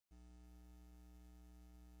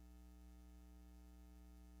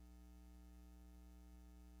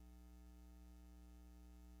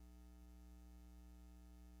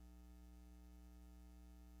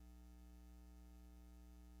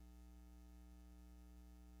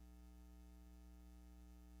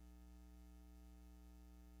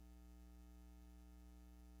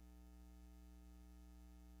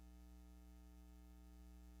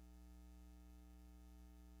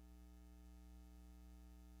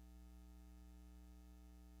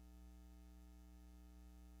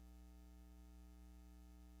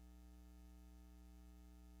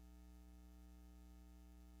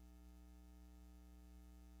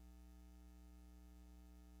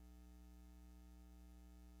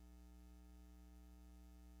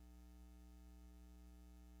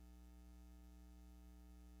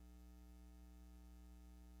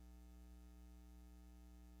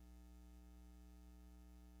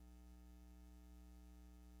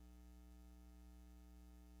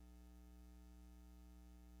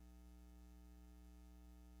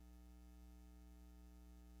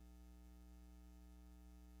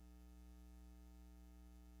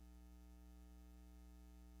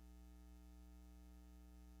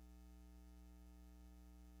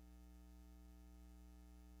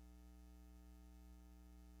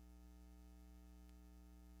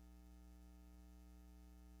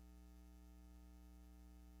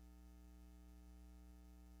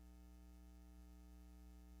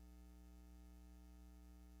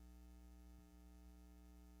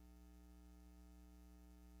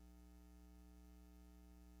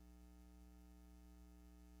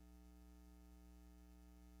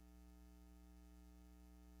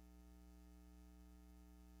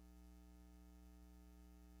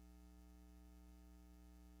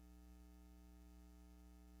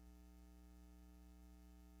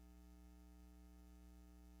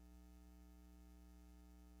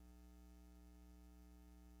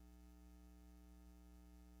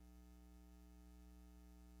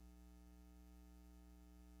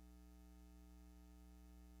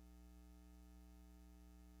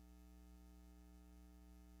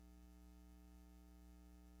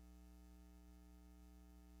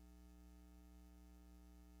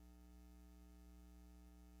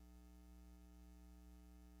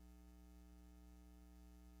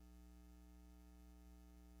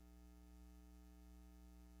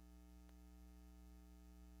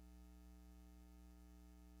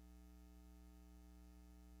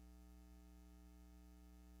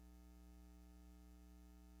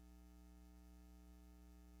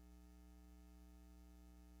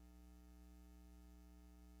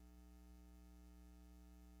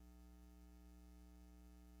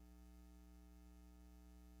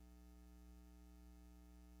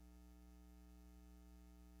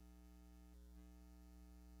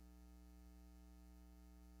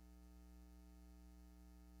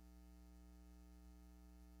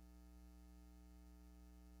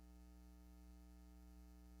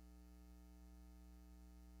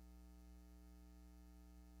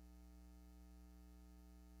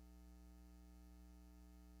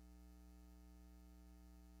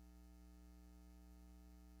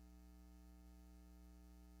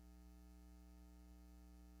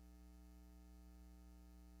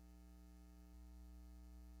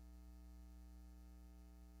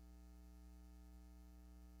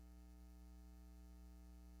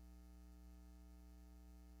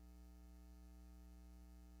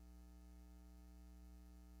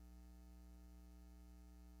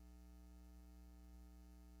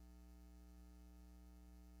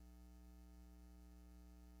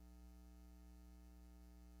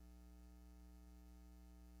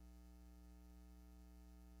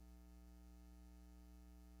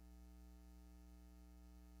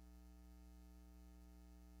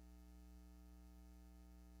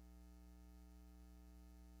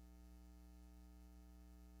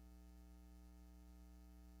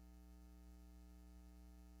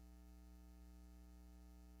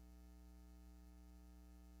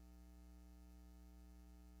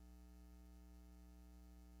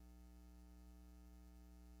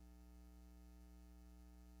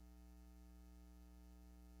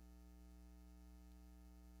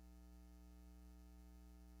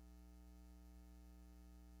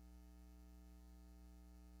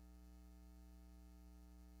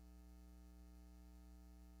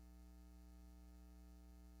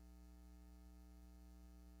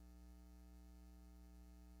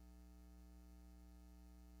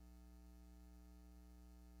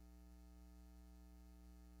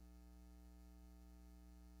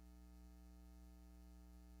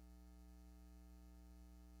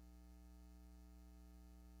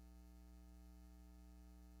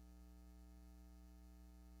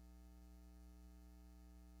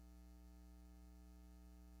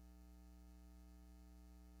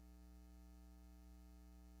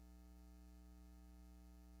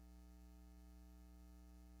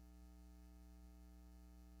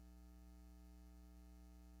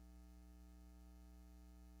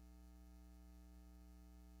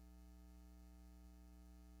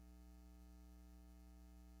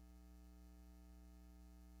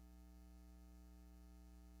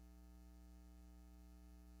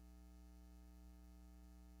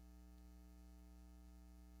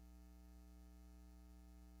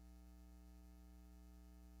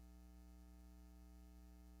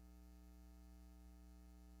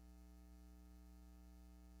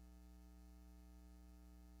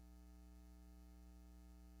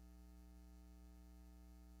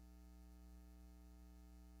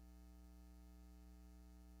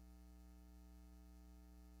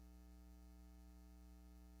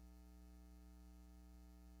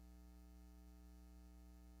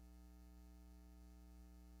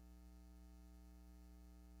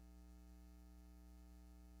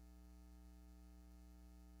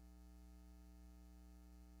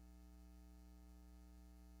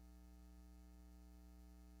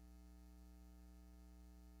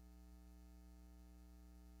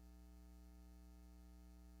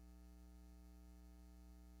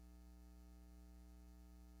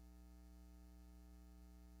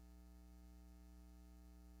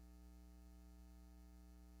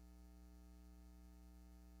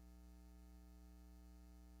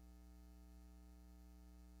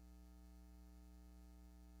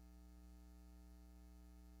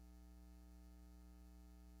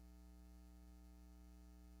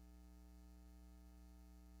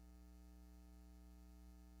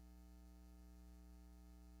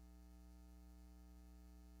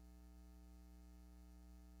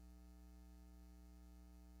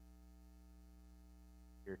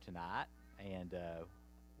here tonight and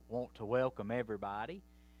want to welcome everybody.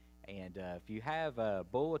 And if you have a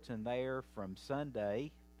bulletin there from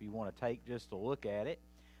Sunday, if you want to take just a look at it,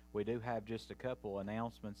 we do have just a couple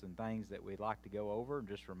announcements and things that we'd like to go over and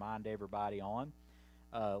just remind everybody on.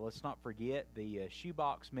 Let's not forget the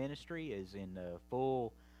shoebox ministry is in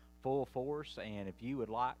full force, and if you would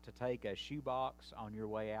like to take a shoebox on your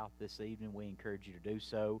way out this evening, we encourage you to do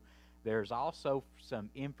so. There's also some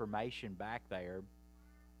information back there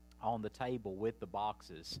on the table with the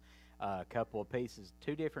boxes, a couple of pieces,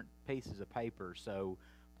 two different pieces of paper. So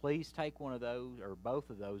please take one of those or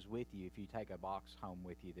both of those with you if you take a box home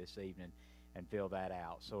with you this evening and fill that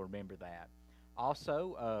out. So remember that.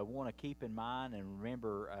 Also, want to keep in mind and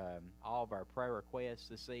remember all of our prayer requests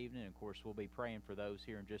this evening. Of course, we'll be praying for those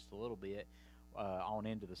here in just a little bit on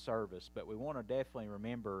into the service. But we want to definitely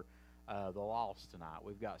remember the lost tonight.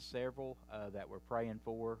 We've got several that we're praying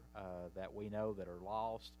for that we know that are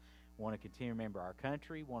lost. Want to continue to remember our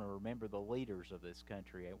country. Want to remember the leaders of this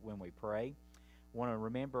country when we pray. Want to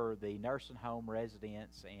remember the nursing home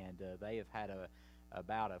residents, and they have had a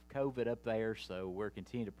bout of COVID up there, so we're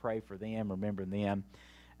continuing to pray for them, remembering them.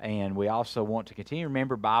 And we also want to continue to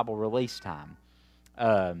remember Bible release time.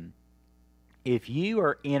 If you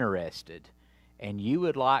are interested and you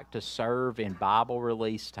would like to serve in Bible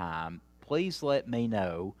release time, please let me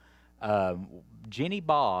know. Jenny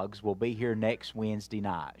Boggs will be here next Wednesday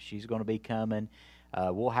night. She's going to be coming.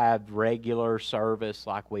 We'll have regular service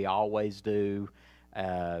like we always do.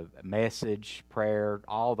 Message, prayer,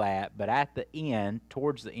 all that. But at the end,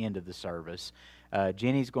 towards the end of the service,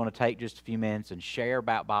 Jenny's going to take just a few minutes and share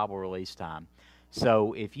about Bible release time.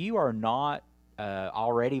 So if you are not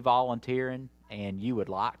already volunteering and you would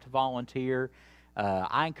like to volunteer,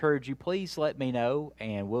 I encourage you, please let me know,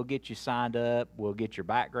 and we'll get you signed up. We'll get your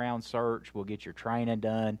background search. We'll get your training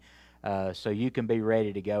done. So you can be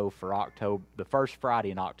ready to go for October, the first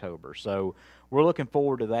Friday in October. So we're looking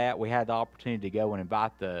forward to that. We had the opportunity to go and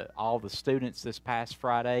invite all the students this past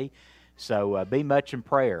Friday. So be much in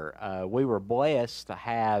prayer. We were blessed to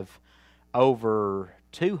have over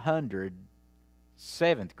 200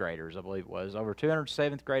 seventh graders, I believe it was, over 200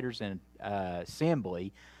 seventh graders in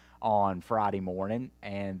assembly on Friday morning,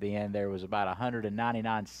 and then there was about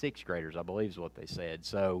 199 sixth graders, I believe is what they said.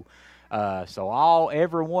 So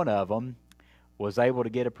every one of them was able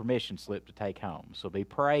to get a permission slip to take home. So be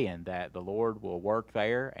praying that the Lord will work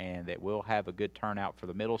there and that we'll have a good turnout for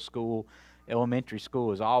the middle school. Elementary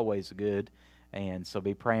school is always good, and so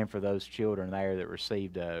be praying for those children there that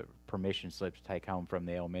received a permission slip to take home from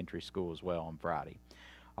the elementary school as well on Friday.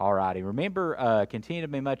 All righty. Remember, continue to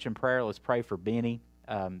be much in prayer. Let's pray for Benny.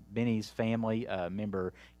 Benny's family,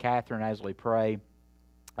 remember Catherine as we pray.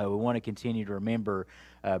 We want to continue to remember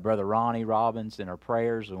Brother Ronnie Robbins in our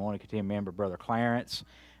prayers. We want to continue to remember Brother Clarence.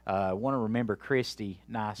 Want to remember Christy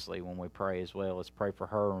nicely when we pray as well. Let's pray for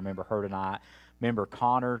her. Remember her tonight. Remember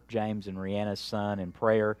Connor, James, and Rihanna's son in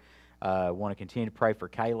prayer. Want to continue to pray for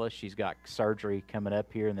Kayla. She's got surgery coming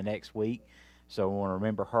up here in the next week, so we want to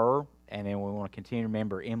remember her. And then we want to continue to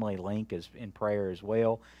remember Emily Link is in prayer as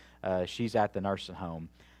well. She's at the nursing home.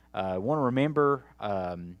 Want to remember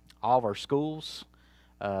all of our schools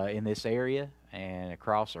in this area and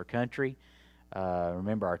across our country.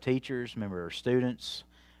 Remember our teachers, remember our students,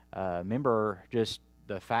 remember just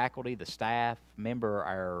the faculty, the staff, remember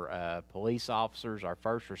our police officers, our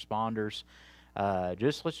first responders.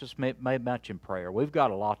 Let's just make much in prayer. We've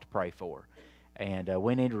got a lot to pray for, and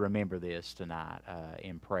we need to remember this tonight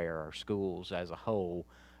in prayer, our schools as a whole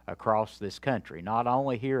across this country, not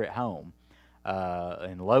only here at home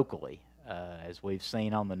and locally, as we've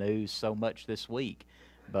seen on the news so much this week,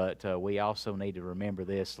 but we also need to remember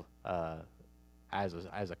this as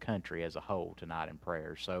a country as a whole tonight in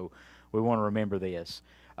prayer. So we want to remember this.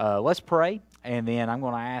 Let's pray, and then I'm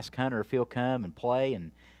going to ask Hunter if he'll come and play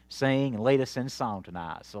and sing and lead us in song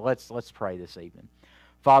tonight. So let's pray this evening.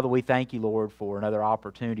 Father, we thank you, Lord, for another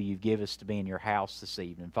opportunity you've given us to be in your house this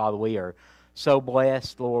evening. Father, we are so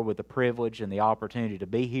blessed, Lord, with the privilege and the opportunity to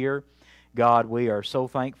be here. God, we are so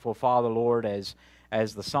thankful, Father, Lord, as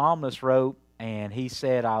the psalmist wrote, and he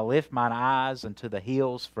said, I lift mine eyes unto the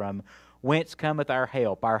hills from whence cometh our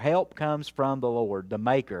help. Our help comes from the Lord, the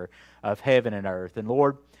maker of heaven and earth. And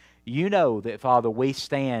Lord, you know that, Father, we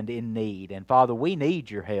stand in need. And Father, we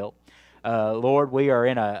need your help. Lord, we are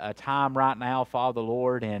in a time right now, Father,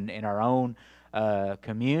 Lord, in our own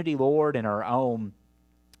community, Lord, in our own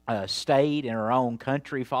state, in our own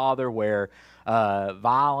country, Father, where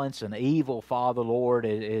violence and evil, Father, Lord,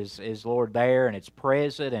 is Lord, there, and it's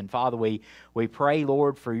present. And, Father, we pray,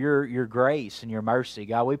 Lord, for your grace and your mercy.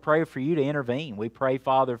 God, we pray for you to intervene. We pray,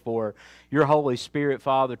 Father, for your Holy Spirit,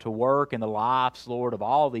 Father, to work in the lives, Lord, of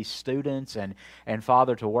all these students, and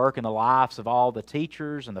Father, to work in the lives of all the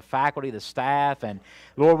teachers and the faculty, the staff. And,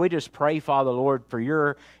 Lord, we just pray, Father, Lord, for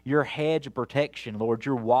your hedge of protection, Lord,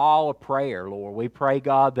 your wall of prayer, Lord. We pray,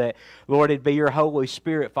 God, that, Lord, it'd be your Holy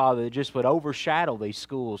Spirit, Father, that just would overshadow these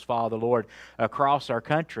schools, Father, Lord, across our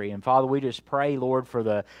country. And, Father, we just pray, Lord, for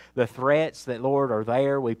the threats that, Lord, are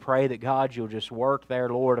there. We pray that, God, you'll just work there,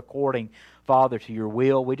 Lord, according, Father, to your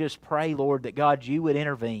will. We just pray, Lord, that, God, you would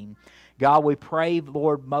intervene. God, we pray,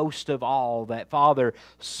 Lord, most of all, that, Father,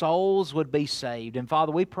 souls would be saved. And,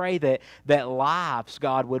 Father, we pray that lives,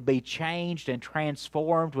 God, would be changed and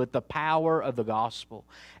transformed with the power of the gospel.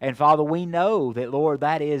 And, Father, we know that, Lord,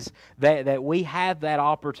 that we have that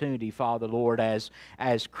opportunity, Father, Lord, as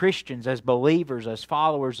Christians, as believers, as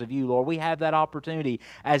followers of you, Lord. We have that opportunity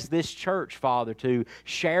as this church, Father, to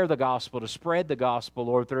share the gospel, to spread the gospel,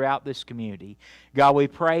 Lord, throughout this community. God, we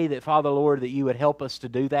pray that, Father, Lord, that you would help us to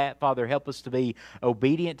do that. Father, help us to be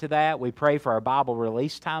obedient to that. We pray for our Bible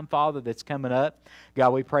release time, Father, that's coming up. God,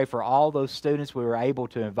 we pray for all those students we were able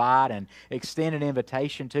to invite and extend an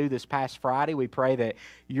invitation to this past Friday. We pray that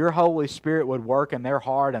your Holy Spirit would work in their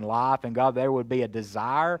heart and life, and God, there would be a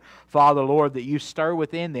desire, Father, Lord, that you stir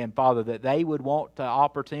within them, Father, that they would want the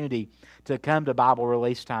opportunity to come to Bible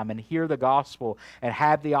release time and hear the gospel and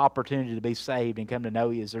have the opportunity to be saved and come to know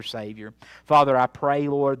you as their Savior. Father, I pray,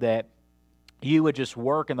 Lord, that you would just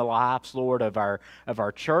work in the lives, Lord, of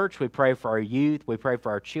our church. We pray for our youth. We pray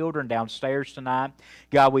for our children downstairs tonight.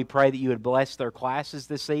 God, we pray that you would bless their classes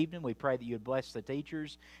this evening. We pray that you would bless the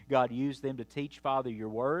teachers. God, use them to teach, Father, your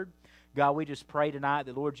word. God, we just pray tonight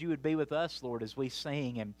that, Lord, you would be with us, Lord, as we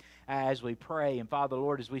sing and as we pray. And, Father,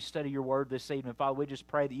 Lord, as we study your word this evening, Father, we just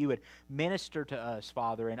pray that you would minister to us,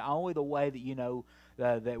 Father, in only the way that you know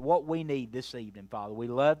that what we need this evening, Father. We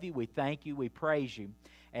love you. We thank you. We praise you.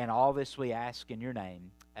 And all this we ask in your name.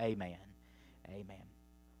 Amen. Amen.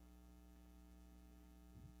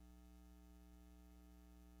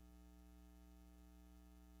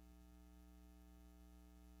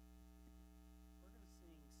 We're going to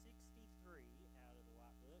sing 63 out of the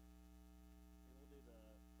White Book, and we'll do the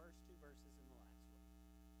first two verses and the last one.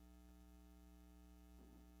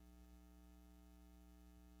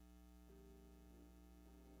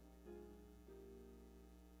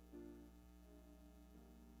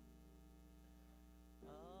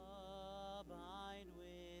 Abide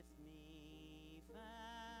with me,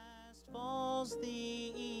 fast falls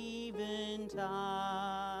the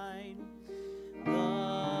eventide.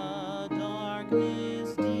 The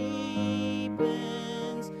darkness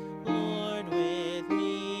deepens, Lord, with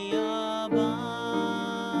me abide.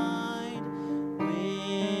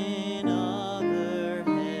 When other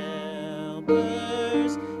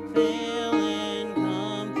helpers fail and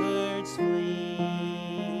comforts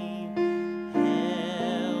flee,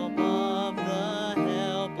 help of the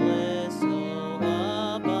helpless,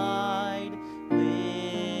 oh, abide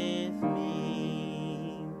with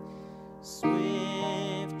me.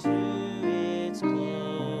 Swift to its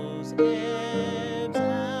close, ebbs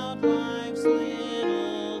out life's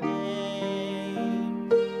little day.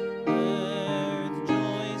 Earth's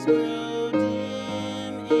joys grow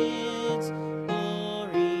dim, its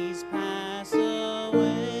glories pass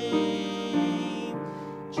away.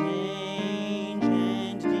 Change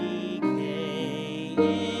and decay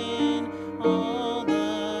in all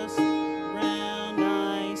the round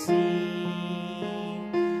I see.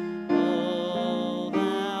 O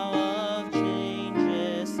thou of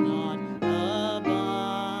changes not,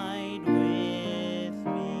 abide with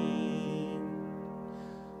me.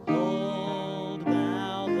 Hold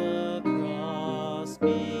thou the cross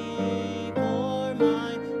before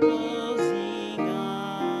my closing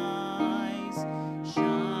eyes.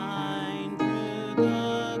 Shine through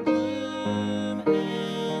the gloom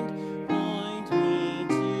and point me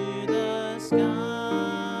to the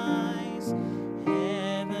skies.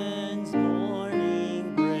 Heaven's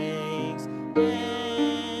morning breaks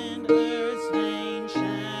and earth's vain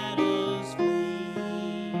shadows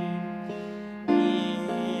flee.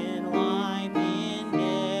 In life, in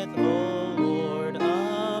death, O Lord,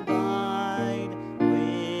 abide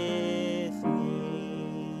with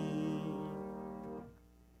me.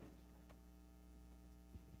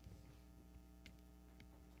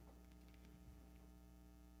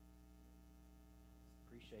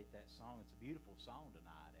 Appreciate that song. It's a beautiful song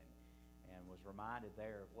tonight, and was reminded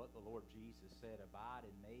there of what the Lord Jesus said, abide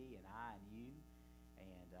in me and I in you. And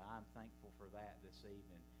I'm thankful for that this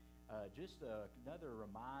evening. Just another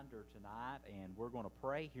reminder tonight, and we're going to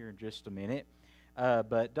pray here in just a minute.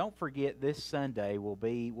 But don't forget, this Sunday we'll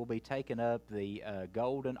be taking up the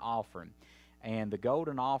golden offering, and the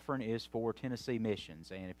golden offering is for Tennessee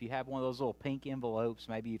Missions. And if you have one of those little pink envelopes,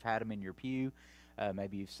 maybe you've had them in your pew,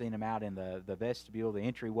 maybe you've seen them out in the vestibule, the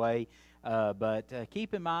entryway. But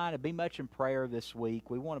keep in mind, and be much in prayer this week.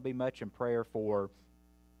 We want to be much in prayer for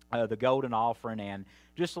the golden offering, and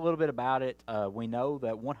just a little bit about it. We know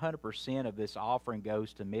that 100% of this offering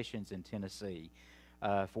goes to missions in Tennessee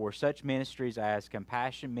for such ministries as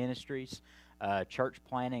Compassion Ministries, church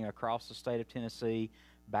planting across the state of Tennessee,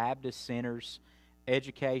 Baptist centers,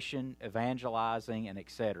 education, evangelizing, and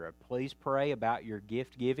etc. Please pray about your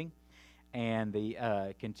gift giving, and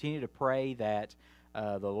continue to pray that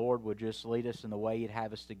the Lord would just lead us in the way He'd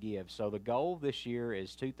have us to give. So the goal this year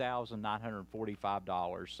is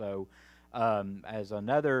 $2,945. So as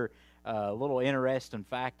another little interesting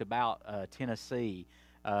fact about Tennessee,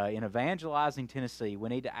 in evangelizing Tennessee, we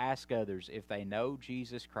need to ask others if they know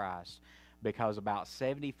Jesus Christ, because about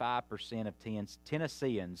 75% of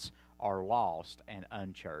Tennesseans are lost and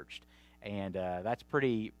unchurched. And that's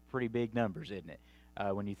pretty big numbers, isn't it?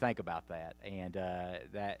 When you think about that. And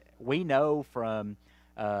that we know from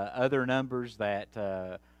other numbers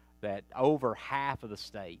that over half of the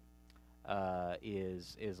state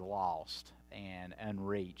is lost and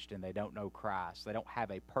unreached, and they don't know Christ. They don't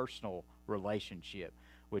have a personal relationship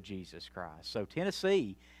with Jesus Christ. So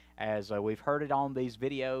Tennessee, as we've heard it on these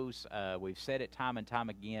videos, we've said it time and time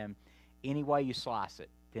again, any way you slice it,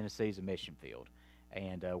 Tennessee's a mission field.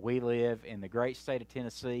 And we live in the great state of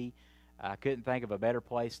Tennessee. I couldn't think of a better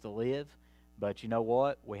place to live, but you know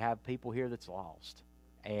what? We have people here that's lost,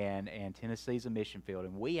 and Tennessee's a mission field,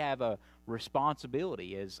 and we have a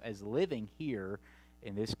responsibility as living here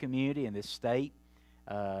in this community, in this state,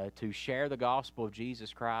 to share the gospel of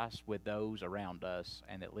Jesus Christ with those around us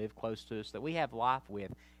and that live close to us, that we have life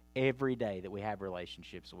with every day, that we have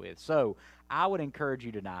relationships with. So I would encourage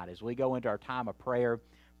you tonight, as we go into our time of prayer,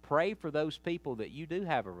 pray for those people that you do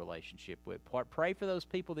have a relationship with. Pray for those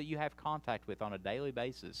people that you have contact with on a daily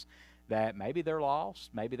basis, that maybe they're lost,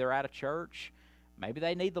 maybe they're out of church, maybe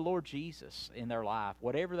they need the Lord Jesus in their life.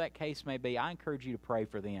 Whatever that case may be, I encourage you to pray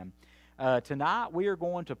for them. Tonight we are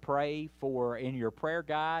going to pray for, in your prayer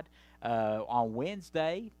guide, on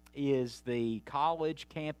Wednesday is the college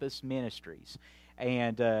campus ministries.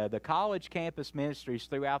 And the college campus ministries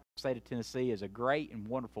throughout the state of Tennessee is a great and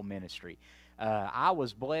wonderful ministry. I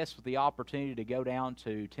was blessed with the opportunity to go down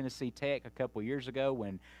to Tennessee Tech a couple years ago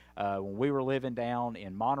when we were living down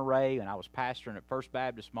in Monterey, and I was pastoring at First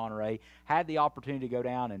Baptist Monterey. Had the opportunity to go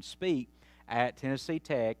down and speak at Tennessee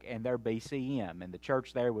Tech and their BCM, and the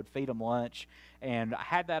church there would feed them lunch, and I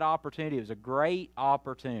had that opportunity. It was a great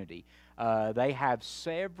opportunity. They have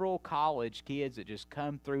several college kids that just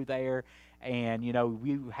come through there, and you know,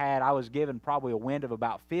 I was given probably a window of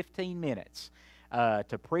about 15 minutes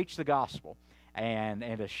to preach the gospel and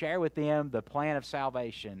to share with them the plan of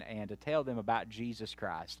salvation and to tell them about Jesus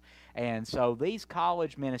Christ. And so these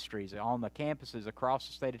college ministries on the campuses across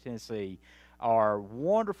the state of Tennessee are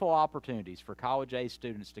wonderful opportunities for college-age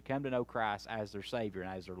students to come to know Christ as their Savior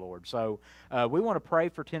and as their Lord. So we want to pray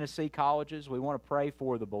for Tennessee colleges. We want to pray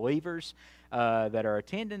for the believers that are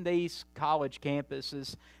attending these college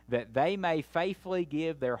campuses, that they may faithfully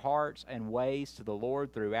give their hearts and ways to the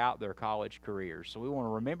Lord throughout their college careers. So we want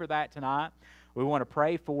to remember that tonight. We want to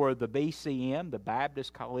pray for the BCM, the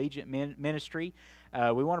Baptist Collegiate Ministry.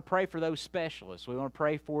 We want to pray for those specialists. We want to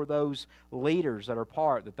pray for those leaders that are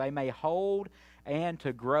part, that they may hold and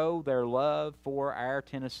to grow their love for our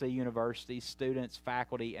Tennessee University students,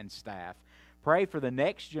 faculty, and staff. Pray for the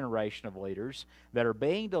next generation of leaders that are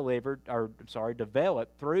being developed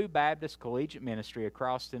through Baptist Collegiate Ministry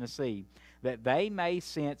across Tennessee, that they may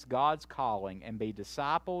sense God's calling and be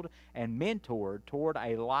discipled and mentored toward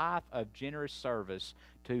a life of generous service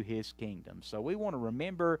to His kingdom. So we want to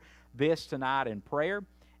remember this tonight in prayer,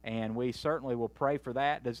 and we certainly will pray for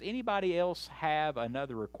that. Does anybody else have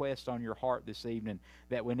another request on your heart this evening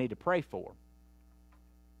that we need to pray for?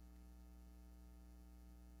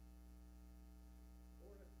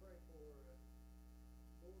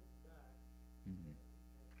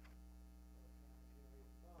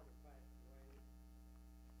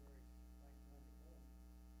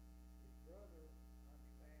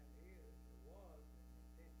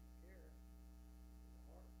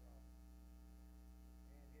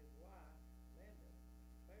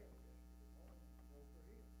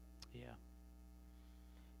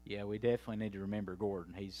 Yeah, we definitely need to remember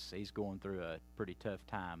Gordon. He's going through a pretty tough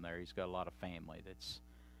time there. He's got a lot of family that's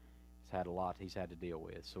had a lot he's had to deal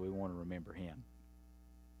with, so we want to remember him.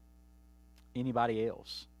 Anybody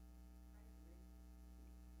else?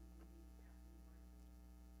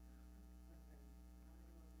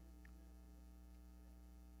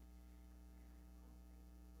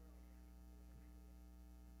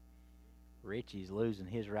 Richie's losing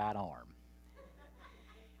his right arm.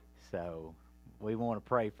 So we want to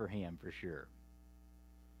pray for him for sure.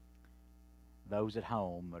 Those at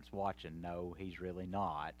home that's watching know he's really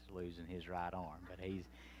not losing his right arm, but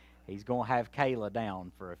he's going to have Kayla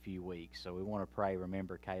down for a few weeks. So we want to pray,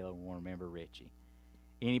 remember Kayla, we want to remember Richie.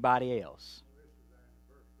 Anybody else?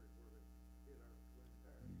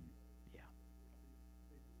 Yeah.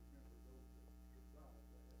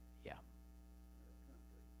 Yeah.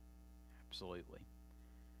 Absolutely.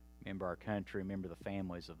 Remember our country, remember the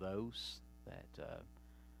families of those that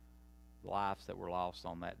lives that were lost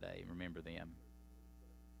on that day. Remember them.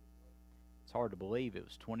 It's hard to believe it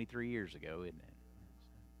was 23 years ago, isn't it?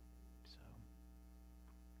 So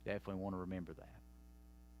definitely want to remember that.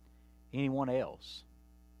 Anyone else?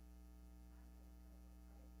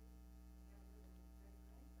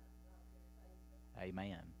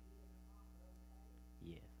 Amen.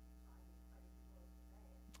 Yes.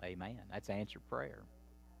 Amen. That's answered prayer.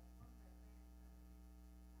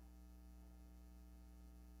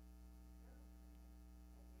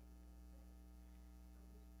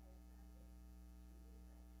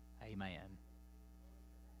 Amen.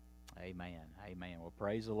 Amen. Amen. Well,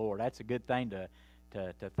 praise the Lord. That's a good thing to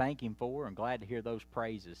thank Him for. I'm glad to hear those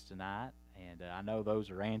praises tonight. And I know those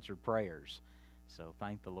are answered prayers. So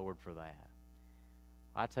thank the Lord for that.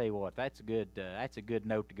 I tell you what, that's a good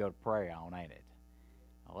note to go to prayer on, ain't it?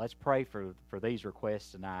 Let's pray for these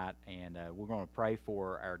requests tonight, and we're going to pray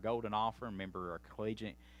for our golden offering. Remember our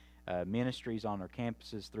collegiate ministries on our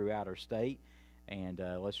campuses throughout our state, and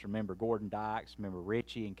let's remember Gordon Dykes, remember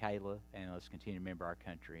Richie and Kayla, and let's continue to remember our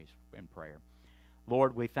country in prayer.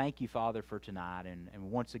 Lord, we thank you, Father, for tonight, and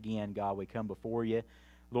once again, God, we come before you.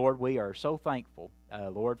 Lord, we are so thankful,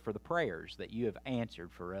 Lord, for the prayers that you have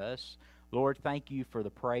answered for us. Lord, thank you for the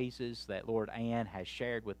praises that, Lord, Ann has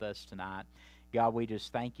shared with us tonight. God, we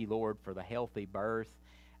just thank you, Lord, for the healthy birth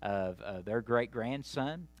of their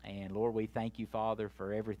great-grandson. And, Lord, we thank you, Father,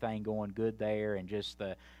 for everything going good there and just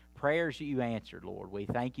the prayers that you answered, Lord. We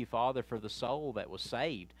thank you, Father, for the soul that was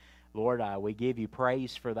saved. Lord, we give you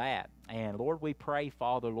praise for that. And, Lord, we pray,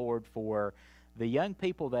 Father, Lord, for the young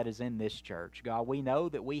people that is in this church. God, we know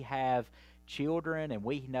that we have children and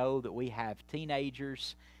we know that we have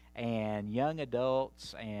teenagers and young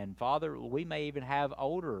adults, and Father, we may even have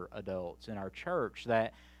older adults in our church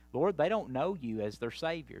that, Lord, they don't know you as their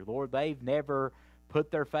Savior. Lord, they've never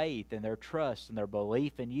put their faith and their trust and their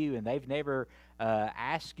belief in you, and they've never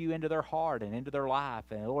asked you into their heart and into their life,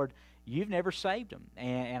 and Lord, you've never saved them.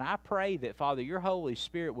 And I pray that, Father, your Holy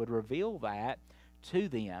Spirit would reveal that to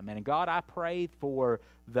them. And God, I pray for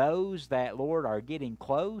those that, Lord, are getting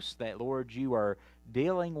close, that, Lord, you are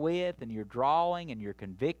dealing with and you're drawing and you're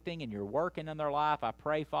convicting and you're working in their life. I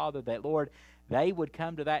pray, Father, that, Lord, they would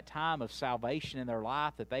come to that time of salvation in their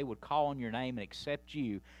life, that they would call on your name and accept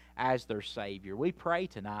you as their Savior. We pray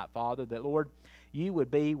tonight, Father, that, Lord, you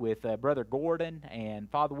would be with Brother Gordon. And,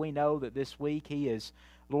 Father, we know that this week he has,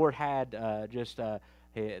 Lord, had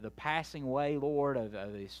the passing away, Lord, of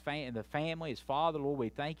the family, his father. Lord, we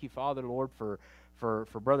thank you, Father, Lord, for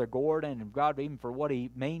Brother Gordon, and God, even for what he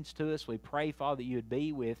means to us. We pray, Father, that you would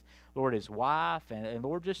be with, Lord, his wife, and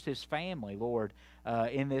Lord, just his family, Lord,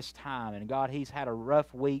 in this time. And God, he's had a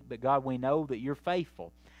rough week, but God, we know that you're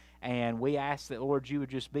faithful. And we ask that, Lord, you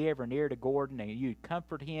would just be ever near to Gordon, and you'd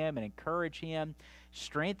comfort him and encourage him,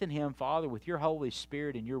 strengthen him, Father, with your Holy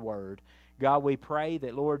Spirit and your word. God, we pray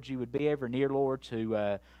that, Lord, you would be ever near, Lord,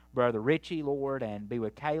 to Brother Richie, Lord, and be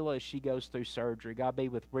with Kayla as she goes through surgery. God, be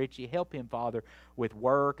with Richie. Help him, Father, with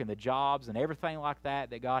work and the jobs and everything like that,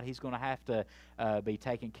 God, he's going to have to be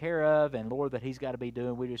taken care of, and, Lord, that he's got to be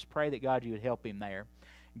doing. We just pray that, God, you would help him there.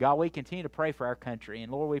 God, we continue to pray for our country.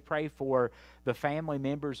 And, Lord, we pray for the family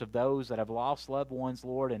members of those that have lost loved ones,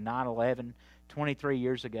 Lord, in 9/11, 23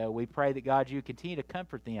 years ago. We pray that, God, you continue to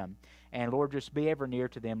comfort them. And, Lord, just be ever near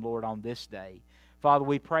to them, Lord, on this day. Father,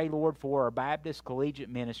 we pray, Lord, for our Baptist collegiate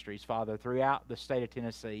ministries, Father, throughout the state of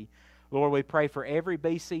Tennessee. Lord, we pray for every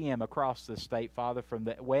BCM across the state, Father, from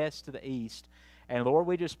the west to the east. And, Lord,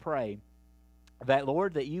 we just pray that,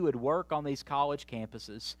 Lord, that you would work on these college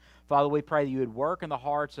campuses. Father, we pray that you would work in the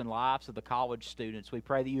hearts and lives of the college students. We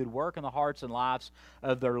pray that you would work in the hearts and lives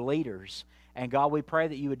of their leaders. And, God, we pray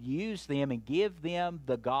that you would use them and give them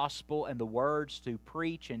the gospel and the words to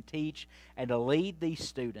preach and teach and to lead these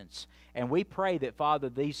students. And we pray that, Father,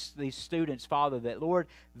 these students, Father, that, Lord,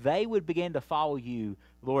 they would begin to follow you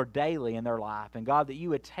Lord, daily in their life. And God, that you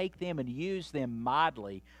would take them and use them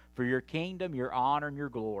mightily for your kingdom, your honor, and your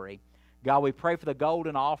glory. God, we pray for the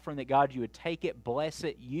golden offering, that God, you would take it, bless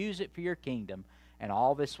it, use it for your kingdom. And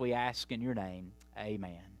all this we ask in your name.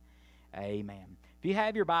 Amen. Amen. If you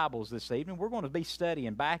have your Bibles this evening, we're going to be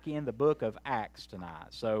studying back in the book of Acts tonight.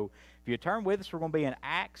 So if you turn with us, we're going to be in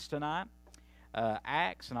Acts tonight.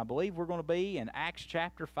 Acts, and I believe we're going to be in Acts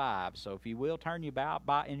chapter 5. So if you will, turn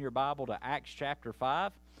in your Bible to Acts chapter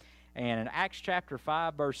 5. And in Acts chapter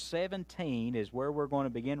 5, verse 17 is where we're going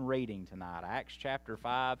to begin reading tonight. Acts chapter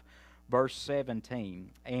 5, verse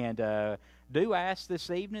 17. And do ask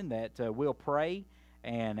this evening that we'll pray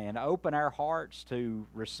and open our hearts to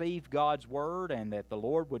receive God's Word, and that the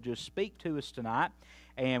Lord would just speak to us tonight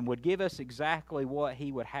and would give us exactly what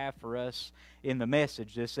He would have for us in the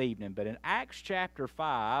message this evening. But in Acts chapter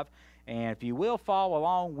 5, and if you will follow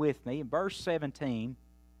along with me, in verse 17,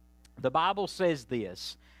 the Bible says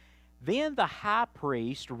this: Then the high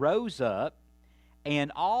priest rose up,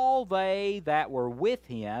 and all they that were with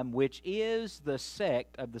him, which is the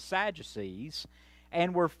sect of the Sadducees,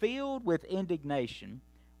 and were filled with indignation,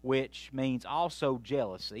 which means also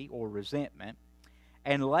jealousy or resentment,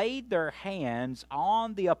 and laid their hands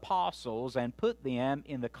on the apostles and put them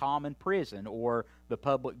in the common prison or the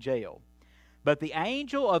public jail. But the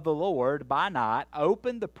angel of the Lord by night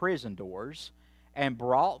opened the prison doors and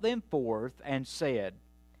brought them forth and said,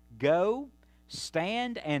 Go,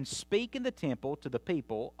 stand and speak in the temple to the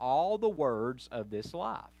people all the words of this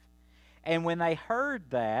life. And when they heard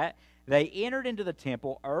that, they entered into the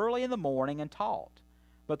temple early in the morning and taught.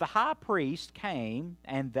 But the high priest came,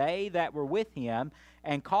 and they that were with him,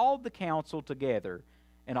 and called the council together,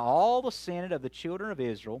 and all the senate of the children of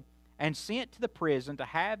Israel, and sent to the prison to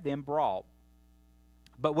have them brought.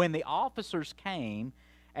 But when the officers came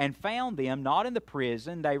and found them not in the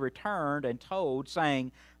prison, they returned and told,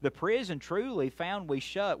 saying, The prison truly found we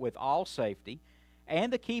shut with all safety,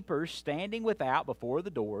 and the keepers standing without before the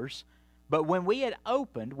doors. But when we had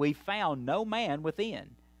opened, we found no man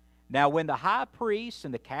within. Now when the high priest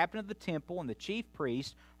and the captain of the temple and the chief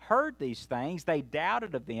priest heard these things, they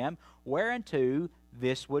doubted of them whereunto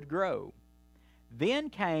this would grow. Then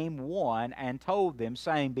came one and told them,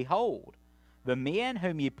 saying, Behold, the men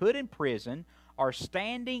whom ye put in prison are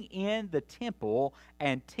standing in the temple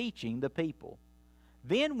and teaching the people.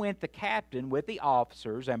 Then went the captain with the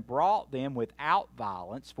officers and brought them without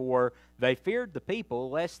violence, for they feared the people,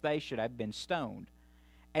 lest they should have been stoned.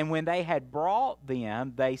 And when they had brought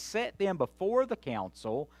them, they set them before the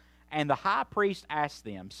council, and the high priest asked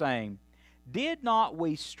them, saying, Did not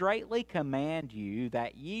we straitly command you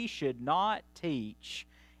that ye should not teach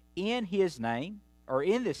in his name, or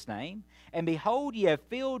in this name? And behold, ye have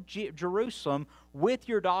filled Jerusalem with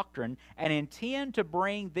your doctrine, and intend to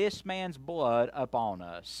bring this man's blood upon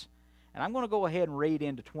us. And I'm going to go ahead and read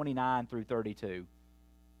into 29 through 32.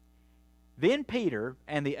 Then Peter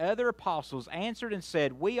and the other apostles answered and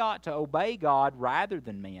said, We ought to obey God rather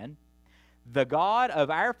than men. The God of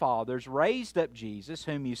our fathers raised up Jesus,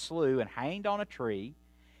 whom you slew and hanged on a tree.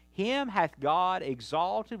 Him hath God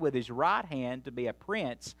exalted with his right hand to be a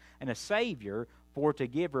prince and a Savior, for to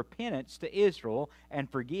give repentance to Israel and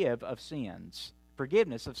forgiveness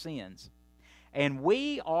of sins. And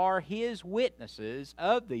we are his witnesses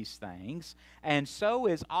of these things, and so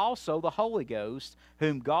is also the Holy Ghost,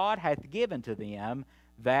 whom God hath given to them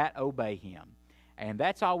that obey him. And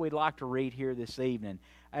that's all we'd like to read here this evening.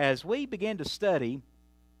 As we begin to study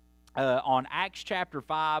on Acts chapter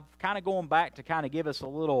 5, kind of going back to kind of give us a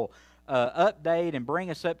little update and bring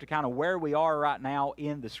us up to kind of where we are right now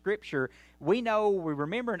in the Scripture. We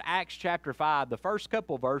remember in Acts chapter 5, the first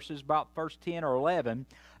couple verses, about first 10 or 11,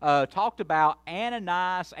 talked about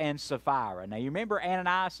Ananias and Sapphira. Now, you remember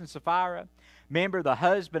Ananias and Sapphira? Remember the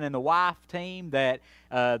husband and the wife team that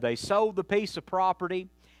they sold the piece of property,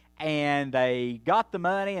 and they got the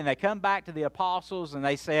money, and they come back to the apostles, and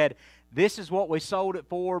they said, this is what we sold it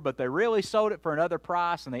for, but they really sold it for another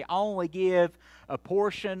price, and they only give a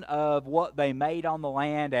portion of what they made on the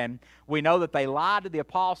land. And we know that they lied to the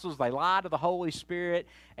apostles, they lied to the Holy Spirit,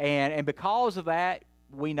 and because of that,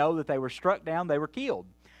 we know that they were struck down, they were killed.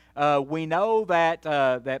 We know that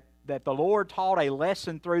the Lord taught a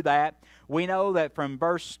lesson through that. We know that from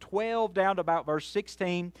verse 12 down to about verse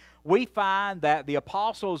 16, we find that the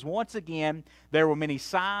apostles, once again, there were many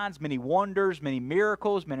signs, many wonders, many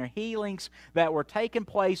miracles, many healings that were taking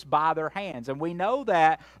place by their hands. And we know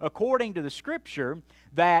that, according to the Scripture,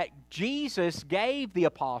 that Jesus gave the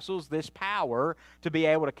apostles this power to be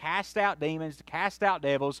able to cast out demons, to cast out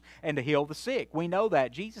devils, and to heal the sick. We know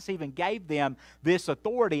that. Jesus even gave them this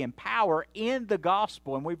authority and power in the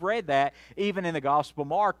gospel, and we've read that even in the Gospel of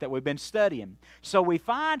Mark that we've been studying. So we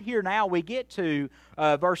find here now, we get to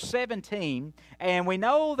verse 17, and we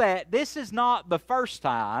know that this is not the first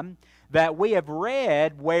time that we have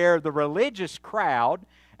read where the religious crowd,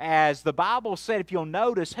 as the Bible said, if you'll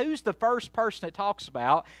notice, who's the first person it talks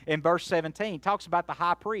about in verse 17? It talks about the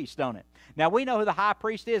high priest, don't it? Now, we know who the high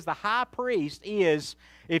priest is. The high priest is,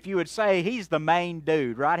 if you would say, he's the main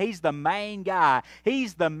dude, right? He's the main guy.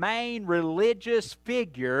 He's the main religious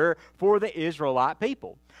figure for the Israelite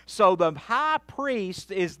people. So the high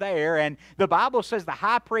priest is there, and the Bible says the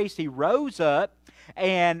high priest, he rose up,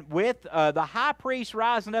 and with the high priest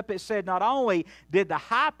rising up, it said not only did the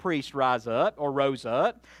high priest rise up or rose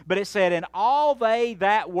up, but it said, and all they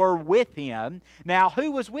that were with him. Now,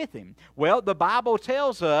 who was with him? Well, the Bible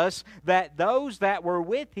tells us that those that were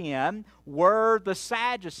with him were the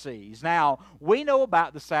Sadducees. Now, we know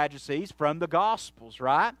about the Sadducees from the Gospels,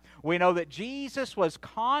 right? We know that Jesus was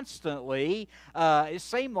constantly, it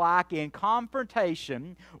seemed like, in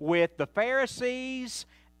confrontation with the Pharisees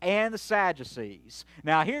and the Sadducees.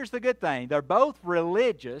 Now, here's the good thing. They're both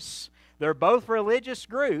religious. They're both religious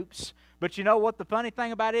groups. But you know what the funny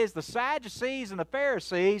thing about it is? The Sadducees and the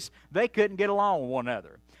Pharisees, they couldn't get along with one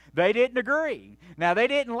another. They didn't agree. Now, they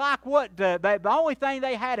didn't like what, the only thing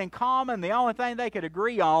they had in common, the only thing they could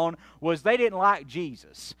agree on was they didn't like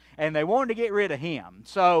Jesus. And they wanted to get rid of him.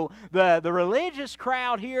 So, the religious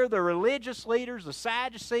crowd here, the religious leaders, the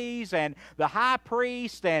Sadducees and the high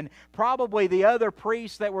priest and probably the other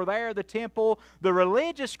priests that were there at the temple, the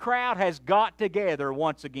religious crowd has got together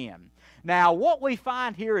once again. Now, what we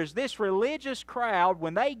find here is this religious crowd,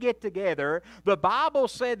 when they get together, the Bible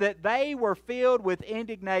said that they were filled with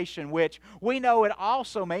indignation, which we know it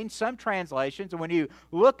also means, some translations, and when you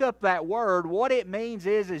look up that word, what it means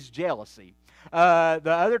is jealousy. The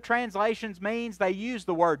other translations means they use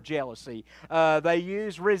the word jealousy. They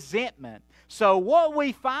use resentment. So what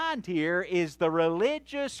we find here is the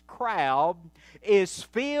religious crowd is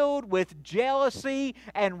filled with jealousy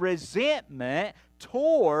and resentment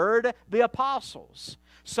toward the apostles.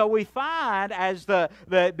 So we find as the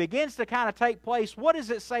begins to kind of take place, what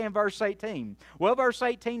does it say in verse 18? Well, verse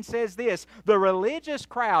 18 says this, the religious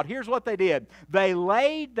crowd, here's what they did. They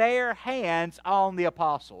laid their hands on the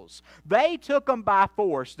apostles. They took them by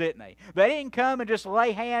force, didn't they? They didn't come and just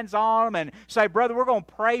lay hands on them and say, brother, we're going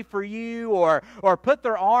to pray for you, or put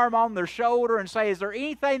their arm on their shoulder and say, is there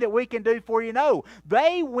anything that we can do for you? No.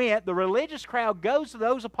 They went, the religious crowd goes to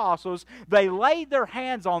those apostles, they laid their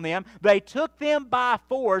hands on them, they took them by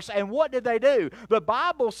force, and what did they do? The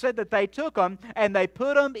Bible said that they took them and they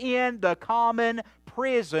put them in the common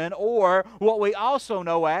prison, or what we also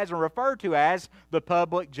know as and refer to as the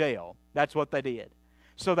public jail. That's what they did.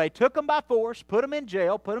 So they took them by force, put them in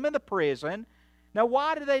jail, put them in the prison. Now,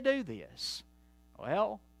 why did they do this?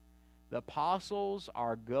 Well, the apostles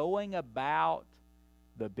are going about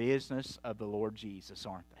the business of the Lord Jesus,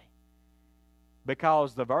 aren't they?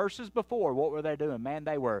 Because the verses before, what were they doing? Man,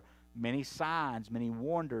 they were many signs, many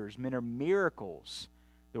wonders, many miracles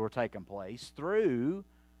that were taking place through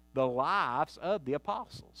the lives of the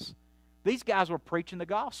apostles. These guys were preaching the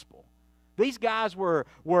gospel. These guys were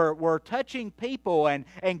touching people, and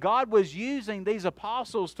God was using these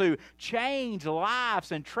apostles to change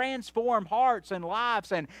lives and transform hearts and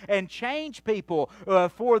lives and change people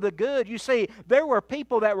for the good. You see, there were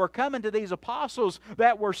people that were coming to these apostles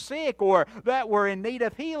that were sick or that were in need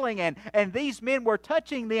of healing, and these men were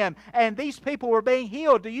touching them, and these people were being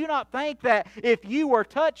healed. Do you not think that if you were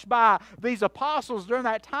touched by these apostles during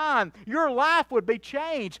that time, your life would be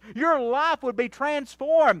changed? Your life would be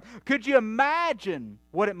transformed? Could you imagine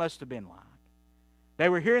what it must have been like? They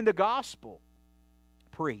were hearing the gospel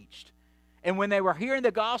preached. And when they were hearing the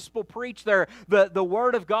gospel preached, the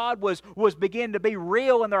Word of God was beginning to be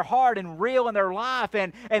real in their heart and real in their life.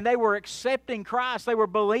 And they were accepting Christ. They were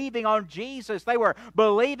believing on Jesus. They were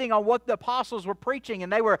believing on what the apostles were preaching.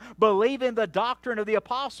 And they were believing the doctrine of the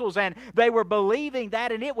apostles. And they were believing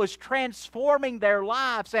that. And it was transforming their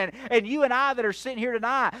lives. And you and I that are sitting here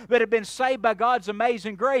tonight that have been saved by God's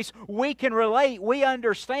amazing grace, we can relate. We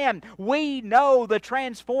understand. We know the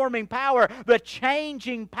transforming power, the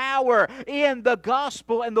changing power in the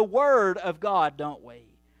gospel and the Word of God, don't we?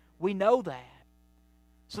 We know that.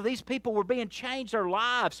 So these people were being changed. Their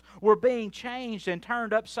lives were being changed and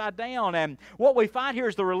turned upside down. And what we find here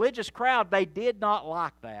is the religious crowd, they did not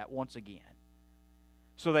like that once again.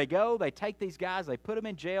 So they go, they take these guys, they put them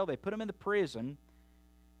in jail, they put them in the prison.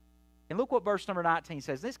 And look what verse number 19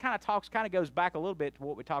 says. This kind of goes back a little bit to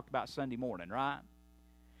what we talked about Sunday morning, right?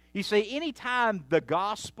 You see, anytime the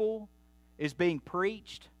gospel is being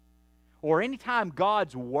preached, or anytime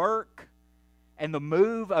God's work and the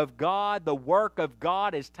move of God, the work of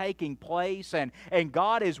God is taking place, and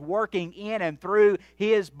God is working in and through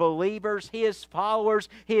His believers, His followers,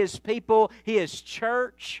 His people, His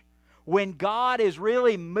church, when God is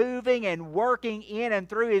really moving and working in and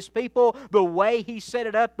through His people the way He set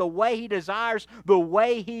it up, the way He desires, the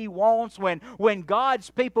way He wants, when God's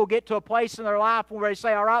people get to a place in their life where they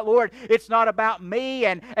say, all right, Lord, it's not about me,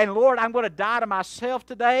 and Lord, I'm going to die to myself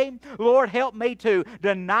today. Lord, help me to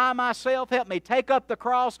deny myself. Help me take up the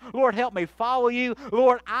cross. Lord, help me follow You.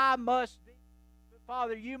 Lord,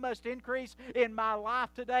 Father, You must increase in my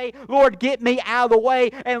life today. Lord, get me out of the way.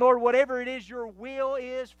 And Lord, whatever it is Your will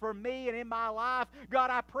is for me and in my life, God,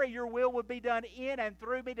 I pray Your will would be done in and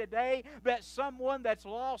through me today, that someone that's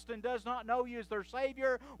lost and does not know You as their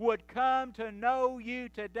Savior would come to know You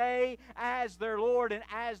today as their Lord and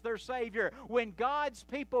as their Savior. When God's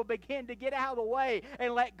people begin to get out of the way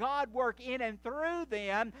and let God work in and through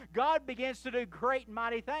them, God begins to do great and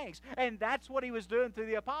mighty things. And that's what He was doing through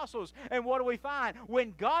the apostles. And what do we find?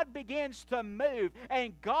 When God begins to move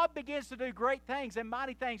and God begins to do great things and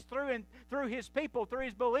mighty things through His people, through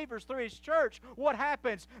His believers, through His church, what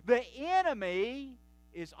happens? The enemy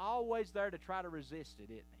is always there to try to resist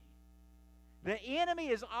it, isn't he? The enemy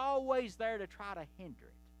is always there to try to hinder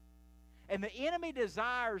it. And the enemy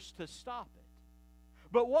desires to stop it.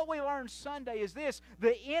 But what we learned Sunday is this: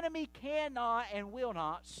 the enemy cannot and will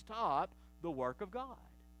not stop the work of God.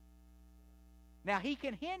 Now, he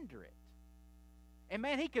can hinder it. And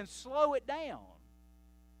man, he can slow it down,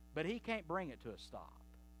 but he can't bring it to a stop.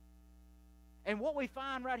 And what we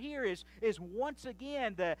find right here is once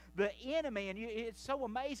again the enemy, and it's so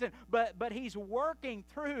amazing, but he's working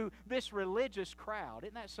through this religious crowd.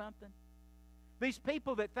 Isn't that something? These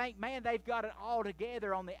people that think, man, they've got it all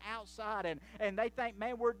together on the outside, and they think,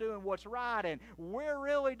 man, we're doing what's right, and we're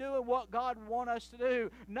really doing what God wants us to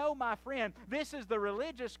do. No, my friend, this is the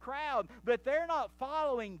religious crowd, but they're not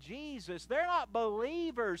following Jesus. They're not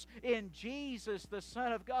believers in Jesus, the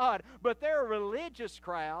Son of God, but they're a religious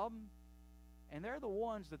crowd, and they're the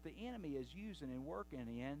ones that the enemy is using and working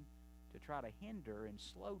in to try to hinder and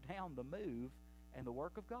slow down the move and the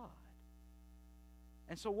work of God.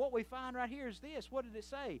 And so what we find right here is this. What did it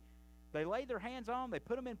say? They laid their hands on them, they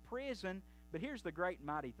put them in prison, but here's the great and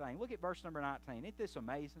mighty thing. Look at verse number 19. Isn't this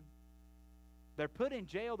amazing? They're put in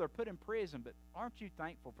jail, they're put in prison, but aren't you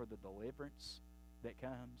thankful for the deliverance that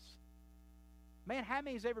comes? Man, how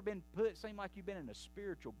many has ever been put, seem like you've been in a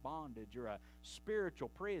spiritual bondage or a spiritual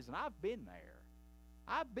prison? I've been there.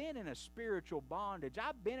 I've been in a spiritual bondage.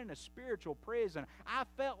 I've been in a spiritual prison. I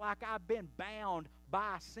felt like I've been bound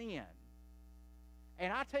by sin.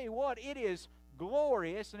 And I tell you what, it is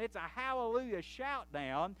glorious, and it's a hallelujah shout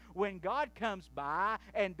down when God comes by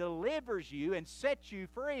and delivers you and sets you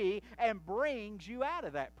free and brings you out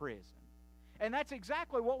of that prison. And that's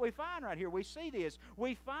exactly what we find right here. We see this.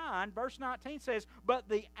 We find, verse 19 says, but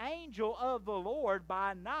the angel of the Lord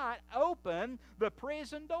by night opened the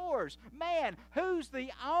prison doors. Man, who's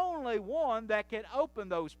the only one that could open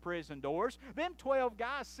those prison doors? Them 12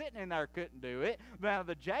 guys sitting in there couldn't do it. Now,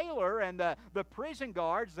 the jailer and the prison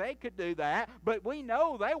guards, they could do that, but we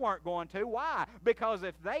know they weren't going to. Why? Because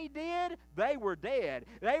if they did, they were dead.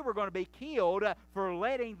 They were going to be killed for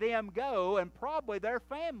letting them go, and probably their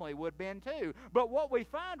family would have been too. But what we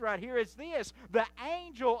find right here is this: the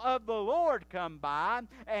angel of the Lord come by,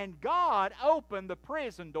 and God opened the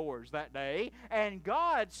prison doors that day, and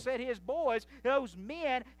God set His boys, those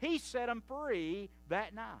men, He set them free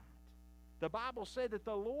that night. The Bible said that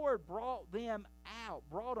the Lord brought them out,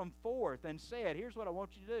 brought them forth, and said, here's what I want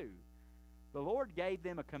you to do. The Lord gave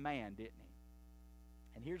them a command, didn't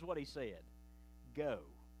He? And here's what He said: go.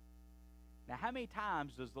 Now, how many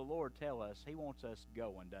times does the Lord tell us He wants us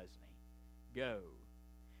going, doesn't He? Go.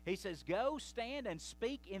 He says, go, stand, and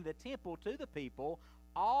speak in the temple to the people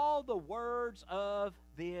all the words of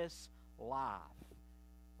this life.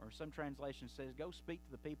 Or some translation says, go speak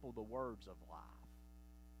to the people the words of life.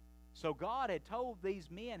 So God had told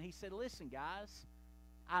these men, He said, listen, guys,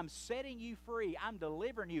 I'm setting you free. I'm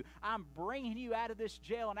delivering you. I'm bringing you out of this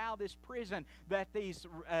jail and out of this prison that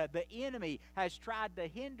the enemy has tried to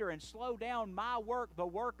hinder and slow down my work, the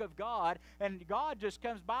work of God. And God just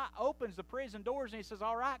comes by, opens the prison doors, and He says,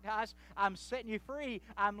 all right, guys, I'm setting you free.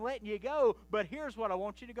 I'm letting you go, but here's what I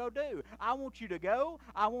want you to go do. I want you to go.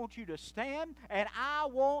 I want you to stand, and I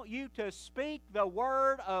want you to speak the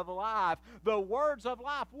word of life. The words of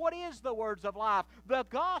life. What is the words of life? The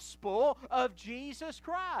gospel of Jesus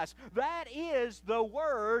Christ. That is the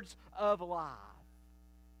words of life.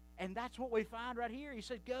 And that's what we find right here. He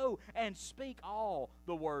said, go and speak all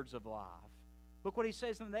the words of life. Look what he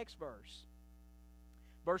says in the next verse.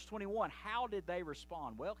 Verse 21, how did they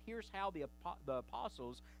respond? Well, here's how the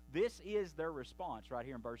apostles, this is their response right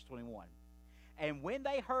here in verse 21. And when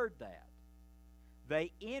they heard that,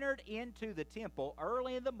 they entered into the temple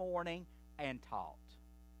early in the morning and taught.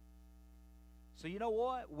 So you know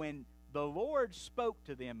what? When the Lord spoke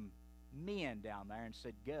to them men down there and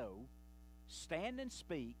said, go, stand and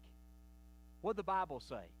speak, what did the Bible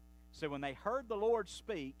say? So when they heard the Lord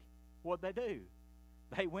speak, what did they do?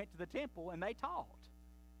 They went to the temple and they taught.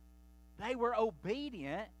 They were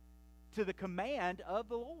obedient to the command of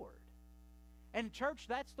the Lord. And church,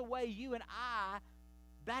 that's the way you and I,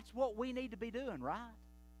 that's what we need to be doing, right?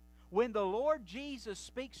 When the Lord Jesus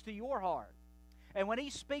speaks to your heart, and when He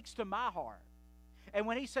speaks to my heart, and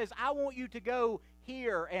when He says, I want you to go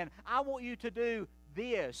here, and I want you to do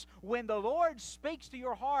this, when the Lord speaks to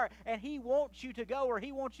your heart and He wants you to go or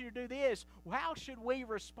He wants you to do this, how should we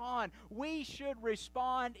respond? We should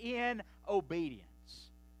respond in obedience.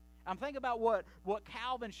 I'm thinking about what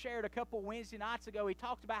Calvin shared a couple Wednesday nights ago. He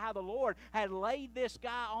talked about how the Lord had laid this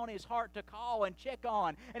guy on his heart to call and check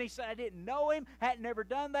on. And he said, I didn't know him, hadn't never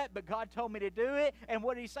done that, but God told me to do it. And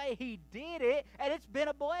what did he say? He did it, and it's been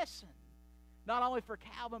a blessing. Not only for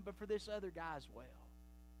Calvin, but for this other guy as well.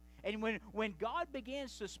 And when God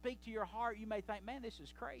begins to speak to your heart, you may think, man, this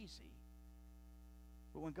is crazy.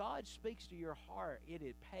 But when God speaks to your heart,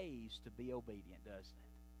 it pays to be obedient, doesn't it?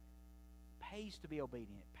 Pays to be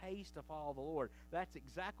obedient, pays to follow the Lord. That's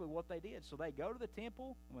exactly what they did. So they go to the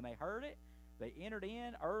temple. When they heard it, they entered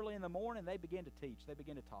in early in the morning. They began to teach. They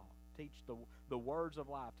began to talk. Teach the words of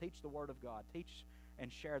life. Teach the word of God. Teach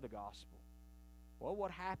and share the gospel. Well,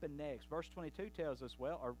 what happened next? Verse 22 tells us,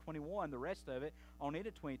 well, or 21, the rest of it, on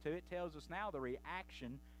into 22, it tells us now the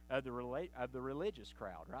reaction of the religious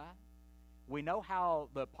crowd, right? We know how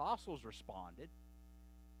the apostles responded.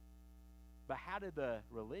 But how did the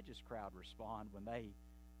religious crowd respond when they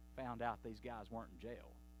found out these guys weren't in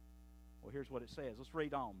jail? Well, here's what it says. Let's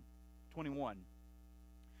read on. 21.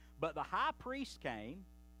 But the high priest came,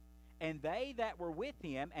 and they that were with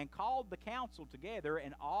him, and called the council together,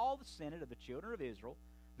 and all the senate of the children of Israel.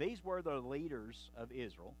 These were the leaders of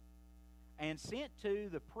Israel, and sent to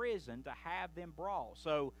the prison to have them brought.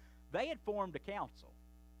 So they had formed a council.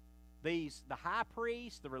 The high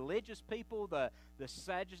priest, the religious people, the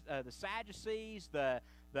Sadducees, the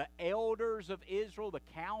elders of Israel, the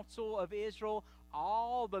council of Israel,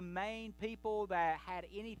 all the main people that had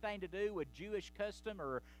anything to do with Jewish custom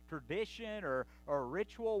or tradition or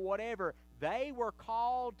ritual, whatever, they were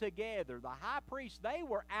called together. The high priests, they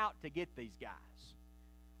were out to get these guys.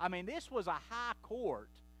 I mean, this was a high court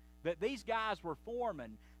that these guys were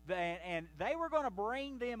forming. And they were going to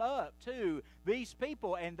bring them up to these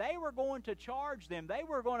people, and they were going to charge them. They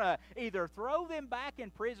were going to either throw them back in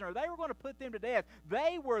prison or they were going to put them to death.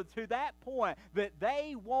 They were to that point that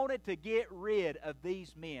they wanted to get rid of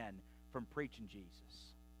these men from preaching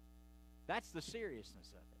Jesus. That's the seriousness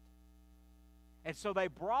of it. And so they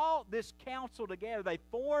brought this council together. They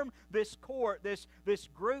formed this court, this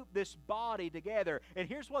group, this body together. And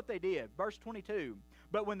here's what they did. Verse 22.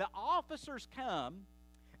 But when the officers come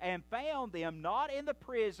and found them not in the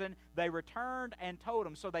prison, they returned and told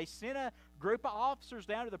them. So they sent a group of officers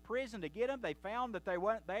down to the prison to get them. They found that they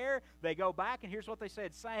weren't there. They go back, and here's what they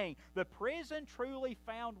said, saying, the prison truly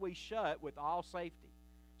found we shut with all safety.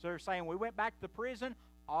 So they're saying, we went back to the prison,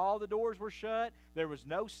 all the doors were shut. There was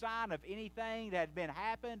no sign of anything that had been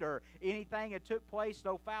happened or anything that took place,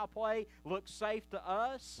 no foul play. Looked safe to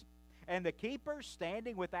us. And the keepers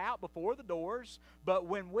standing without before the doors. But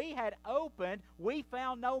when we had opened, we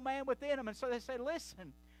found no man within them. And so they said,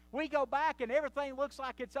 listen, we go back and everything looks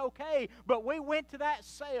like it's okay, but we went to that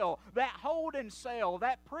cell, that holding cell,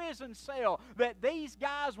 that prison cell that these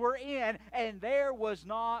guys were in, and there was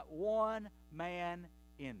not one man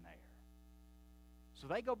in there. So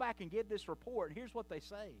they go back and give this report, and here's what they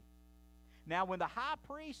say. Now, when the high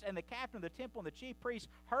priest and the captain of the temple and the chief priests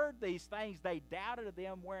heard these things, they doubted of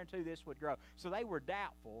them whereunto this would grow. So they were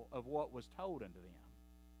doubtful of what was told unto them.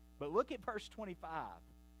 But look at verse 25.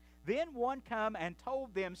 Then one come and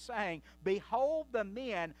told them, saying, Behold, the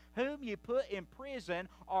men whom you put in prison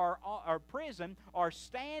are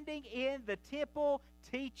standing in the temple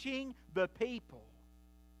teaching the people.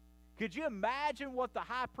 Could you imagine what the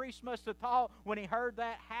high priest must have thought when he heard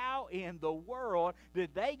that? How in the world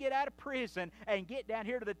did they get out of prison and get down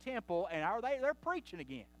here to the temple, and they're preaching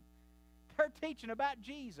again? They're teaching about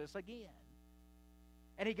Jesus again.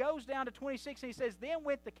 And he goes down to 26 and he says, Then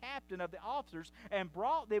went the captain of the officers and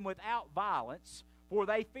brought them without violence, for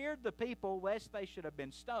they feared the people lest they should have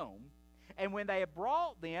been stoned. And when they had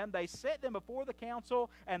brought them, they set them before the council,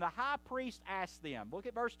 and the high priest asked them, look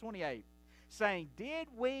at verse 28, saying, Did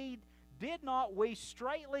not we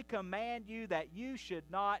straitly command you that you should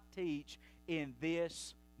not teach in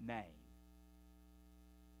this name?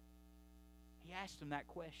 He asked them that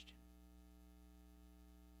question.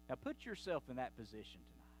 Now put yourself in that position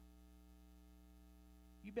tonight.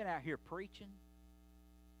 You've been out here preaching,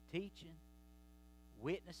 teaching,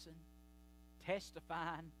 witnessing,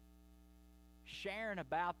 testifying, sharing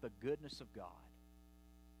about the goodness of God.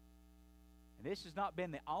 And this has not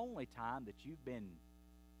been the only time that you've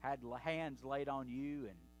had hands laid on you,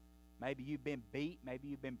 and maybe you've been beat, maybe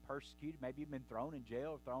you've been persecuted, maybe you've been thrown in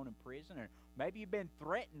jail or thrown in prison, or maybe you've been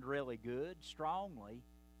threatened really good, strongly.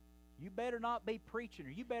 You better not be preaching, or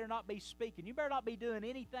you better not be speaking. You better not be doing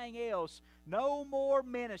anything else. No more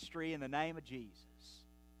ministry in the name of Jesus.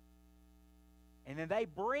 And then they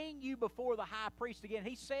bring you before the high priest again.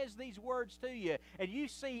 He says these words to you, and you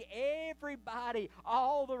see everybody,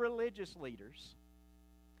 all the religious leaders.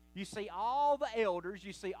 You see all the elders.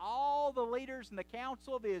 You see all the leaders in the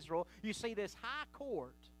council of Israel. You see this high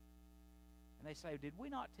court. And they say, Did we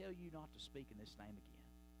not tell you not to speak in this name again?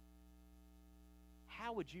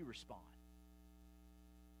 How would you respond?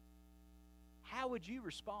 How would you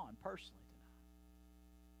respond personally tonight?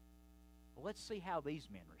 Well, let's see how these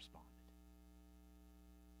men responded.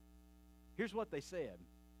 Here's what they said.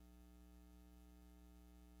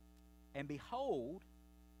 And behold,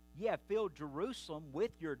 ye have filled Jerusalem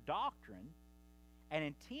with your doctrine, and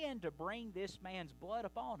intend to bring this man's blood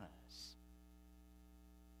upon us.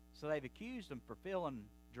 So they've accused him for filling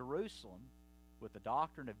Jerusalem with the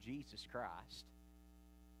doctrine of Jesus Christ.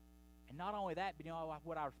 And not only that, but you know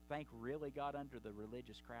what I think really got under the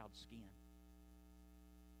religious crowd's skin?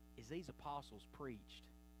 Is these apostles preached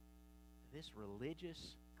to this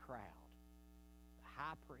religious crowd, the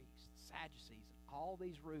high priests, the Sadducees, and all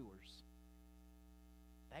these rulers.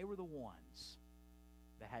 They were the ones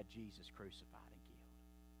that had Jesus crucified and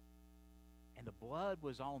killed. And the blood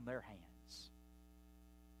was on their hands.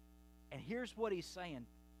 And here's what he's saying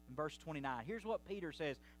in verse 29. Here's what Peter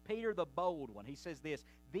says. Peter, the bold one, he says this,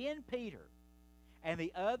 Then Peter and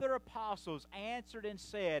the other apostles answered and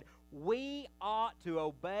said, We ought to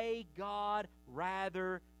obey God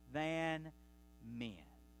rather than men.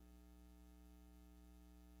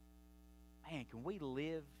 Man, can we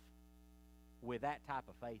live with that type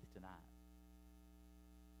of faith tonight?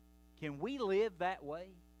 Can we live that way?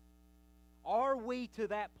 Are we to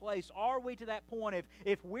that place? Are we to that point?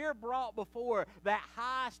 If we're brought before that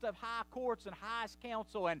highest of high courts and highest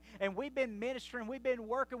council, and we've been ministering, we've been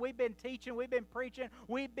working, we've been teaching, we've been preaching,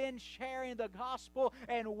 we've been sharing the gospel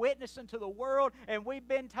and witnessing to the world, and we've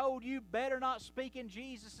been told you better not speak in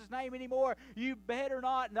Jesus' name anymore. You better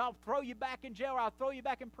not, and I'll throw you back in jail, or I'll throw you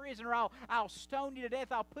back in prison, or I'll stone you to death,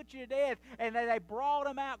 I'll put you to death. And they brought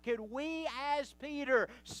him out. Could we, as Peter,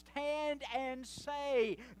 stand and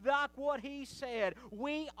say, like what he said,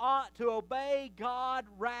 we ought to obey God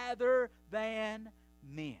rather than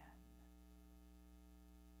men?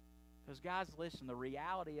 Because guys, listen, the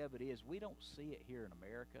reality of it is we don't see it here in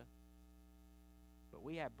America, but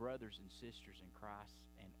we have brothers and sisters in Christ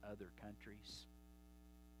in other countries.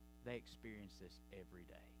 They experience this every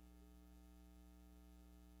day.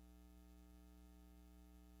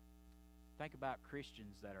 Think about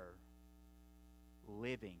Christians that are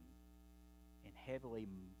living in heavily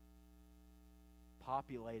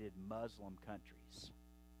populated Muslim countries.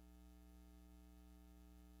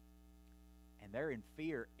 And they're in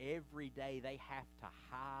fear every day. They have to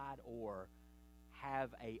hide or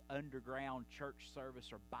have a underground church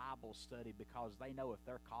service or Bible study because they know if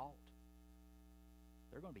they're caught,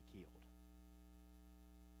 they're going to be killed.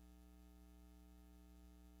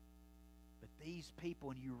 But these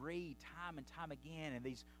people, and you read time and time again, and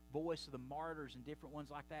these Voice of the Martyrs and different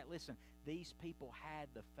ones like that, listen, these people had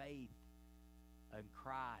the faith in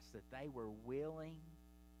Christ that they were willing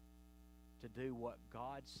to do what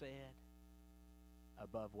God said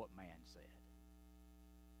above what man said.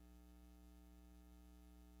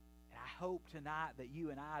 And I hope tonight that you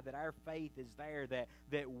and I, that our faith is there,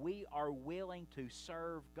 that we are willing to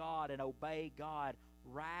serve God and obey God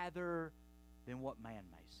rather than what man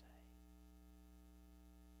may say.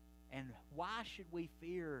 And why should we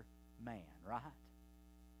fear man, right?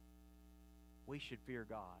 We should fear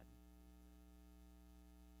God.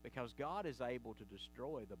 Because God is able to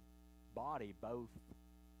destroy the body both.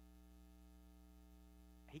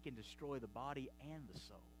 He can destroy the body and the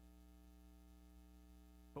soul.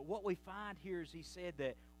 But what we find here is he said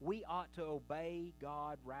that we ought to obey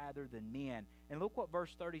God rather than men. And look what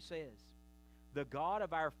verse 30 says. The God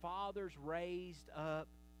of our fathers raised up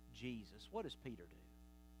Jesus. What does Peter do?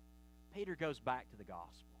 Peter goes back to the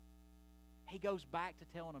gospel. He goes back to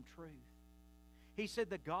telling them truth. He said,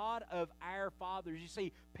 the God of our fathers. You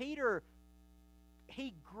see, Peter,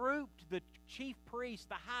 he grouped the chief priest,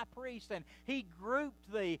 the high priest, and he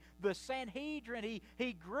grouped the Sanhedrin.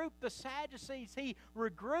 He grouped the Sadducees. He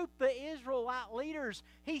regrouped the Israelite leaders.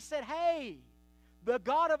 He said, hey, the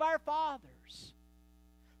God of our fathers,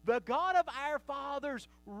 the God of our fathers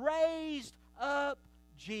raised up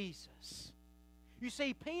Jesus. You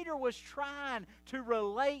see, Peter was trying to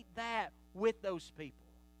relate that with those people.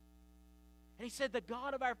 And he said, the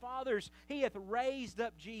God of our fathers, he hath raised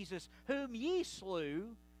up Jesus, whom ye slew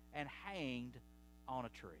and hanged on a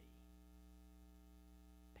tree.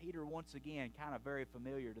 Peter, once again, kind of very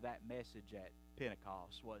familiar to that message at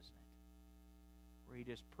Pentecost, wasn't it? Where he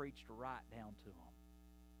just preached right down to them.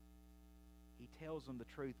 He tells them the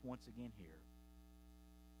truth once again here.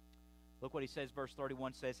 Look what he says, verse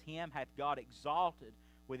 31 says, him hath God exalted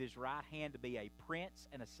with his right hand to be a prince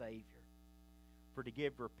and a savior, for to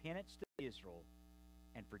give repentance to Israel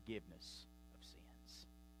and forgiveness of sins.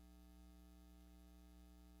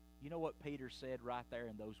 You know what Peter said right there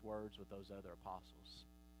in those words with those other apostles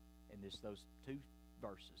in those two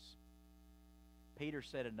verses? Peter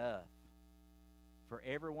said enough for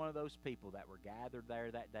every one of those people that were gathered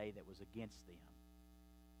there that day that was against them,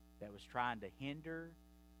 that was trying to hinder,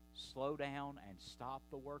 slow down, and stop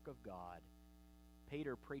the work of God.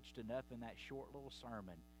 Peter preached enough in that short little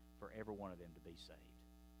sermon for every one of them to be saved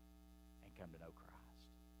and come to know Christ.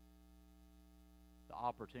 The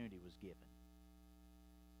opportunity was given.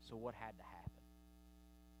 So what had to happen?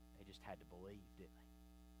 They just had to believe, didn't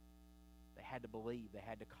they? They had to believe. They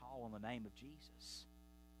had to call on the name of Jesus.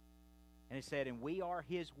 And it said, and we are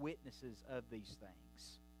his witnesses of these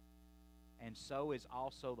things. And so is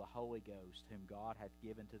also the Holy Ghost, whom God hath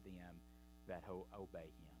given to them that obey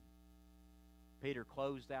him. Peter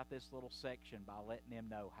closed out this little section by letting them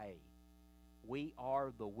know, hey, we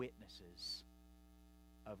are the witnesses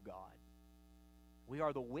of God. We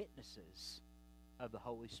are the witnesses of the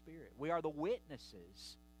Holy Spirit. We are the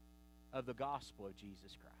witnesses of the gospel of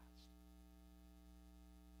Jesus Christ.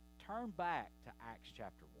 Turn back to Acts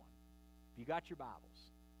chapter 1. If you got your Bibles,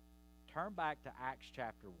 turn back to Acts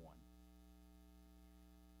chapter 1.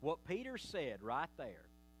 What Peter said right there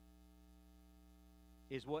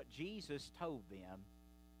is what Jesus told them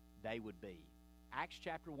they would be. Acts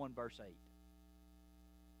chapter 1, verse 8.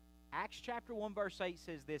 Acts chapter 1, verse 8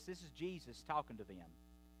 says this. This is Jesus talking to them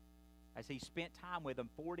as he spent time with them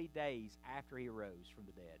 40 days after he arose from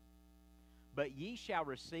the dead. But ye shall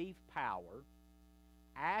receive power.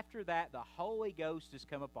 After that the Holy Ghost is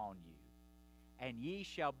come upon you. And ye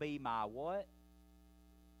shall be my what?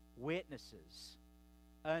 Witnesses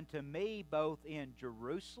unto me both in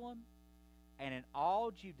Jerusalem and in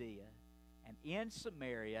all Judea and in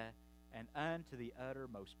Samaria and unto the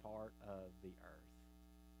uttermost part of the earth.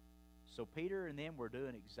 So Peter and them were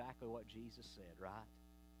doing exactly what Jesus said, right?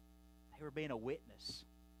 They were being a witness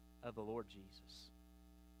of the Lord Jesus.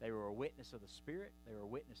 They were a witness of the Spirit. They were a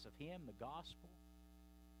witness of him, the gospel.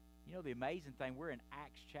 You know, the amazing thing, we're in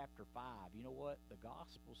Acts chapter 5. You know what? The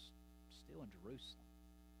gospel's still in Jerusalem.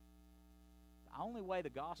 The only way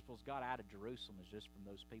the gospel's got out of Jerusalem is just from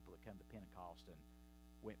those people that come to Pentecost and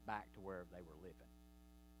went back to wherever they were living.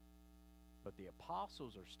 But the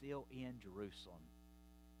apostles are still in Jerusalem,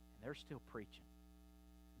 and they're still preaching.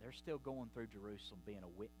 They're still going through Jerusalem being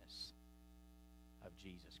a witness of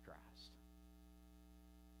Jesus Christ.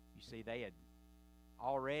 You see, they had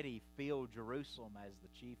already filled Jerusalem, as the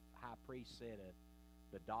chief high priest said, of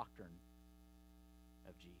the doctrine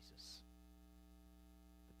of Jesus.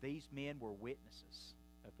 But these men were witnesses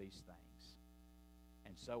of these things.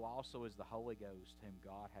 And so also is the Holy Ghost, whom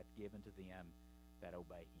God hath given to them that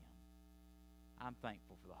obey him. I'm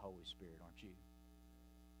thankful for the Holy Spirit, aren't you?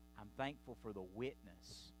 I'm thankful for the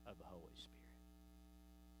witness of the Holy Spirit.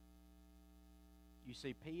 You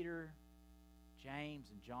see, Peter, James,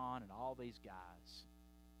 and John, and all these guys,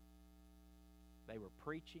 they were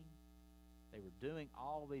preaching, They were doing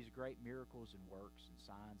all these great miracles and works and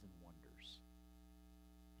signs and wonders.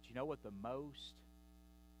 But you know what the most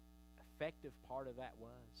effective part of that was?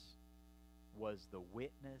 Was the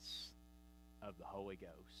witness of the Holy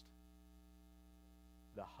Ghost.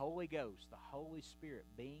 The Holy Ghost, the Holy Spirit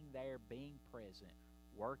being there, being present,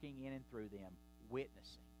 working in and through them,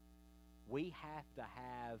 witnessing. We have to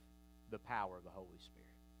have the power of the Holy Spirit.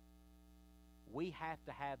 We have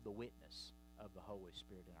to have the witness of the Holy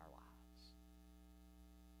Spirit in our lives.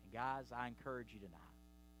 And guys, I encourage you tonight,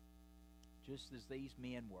 just as these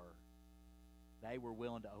men were, they were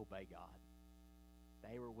willing to obey God.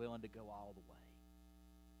 They were willing to go all the way.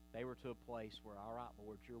 They were to a place where, all right,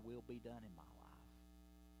 Lord, your will be done in my life.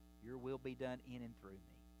 Your will be done in and through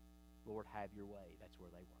me. Lord, have your way. That's where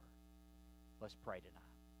they were. Let's pray tonight.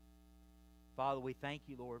 Father, we thank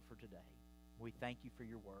you, Lord, for today. We thank you for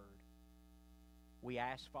your word. We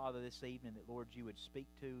ask, Father, this evening that, Lord, you would speak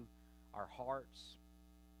to our hearts.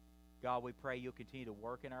 God, we pray you'll continue to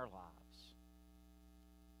work in our lives.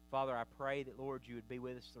 Father, I pray that, Lord, you would be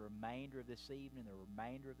with us the remainder of this evening, the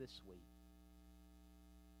remainder of this week.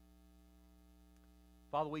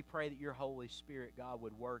 Father, we pray that your Holy Spirit, God,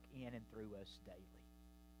 would work in and through us daily.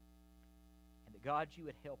 And that, God, you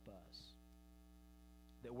would help us.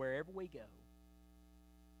 That wherever we go,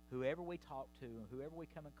 whoever we talk to, and whoever we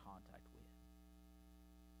come in contact with,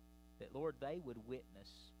 that, Lord, they would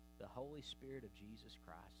witness the Holy Spirit of Jesus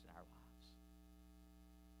Christ in our lives.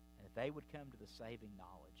 And that they would come to the saving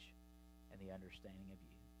knowledge and the understanding of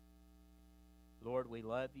you. Lord, we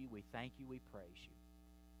love you, we thank you, we praise you.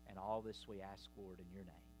 And all this we ask, Lord, in your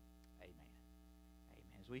name. Amen.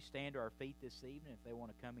 Amen. As we stand to our feet this evening, if they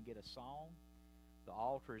want to come and get a song, the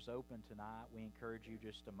altar is open tonight. We encourage you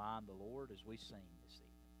just to mind the Lord as we sing this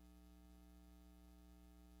evening.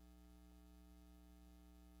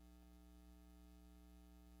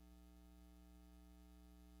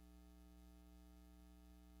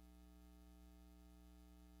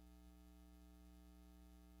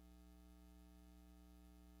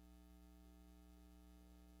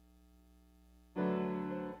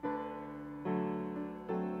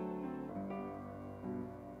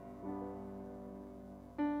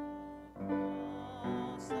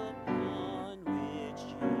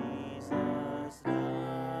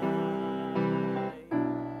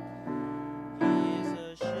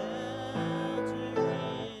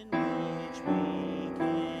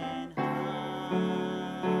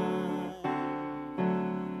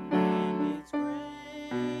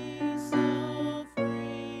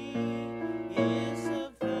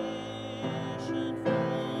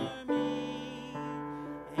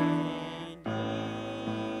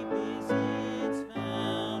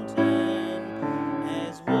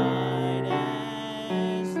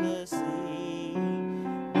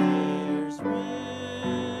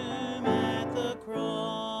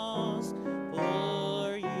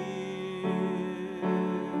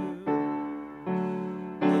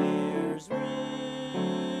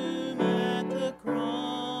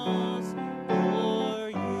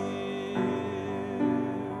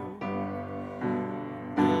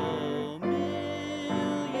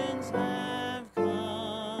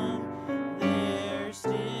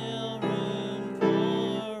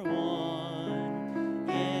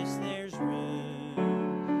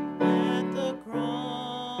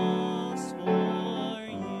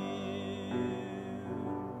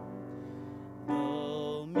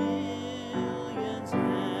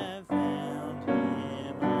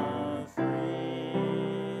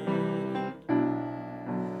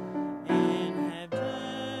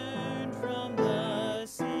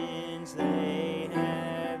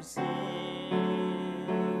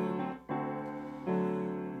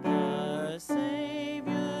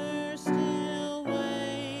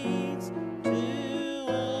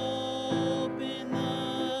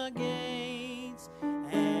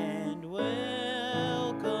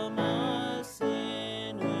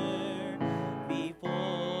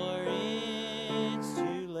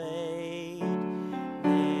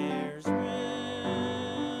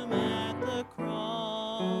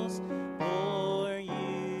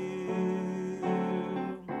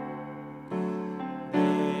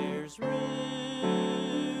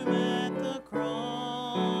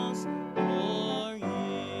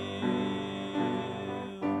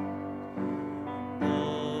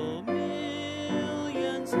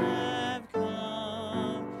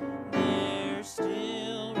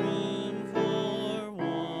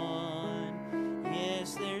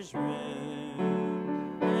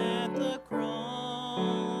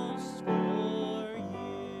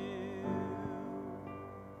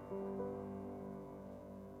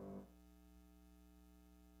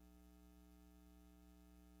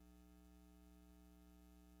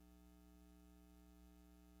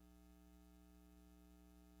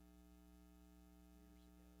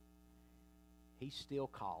 He's still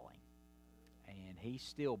calling, and He's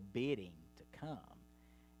still bidding to come,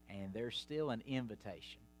 and there's still an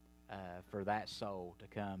invitation for that soul to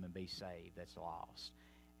come and be saved that's lost.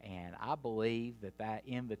 And I believe that that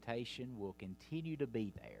invitation will continue to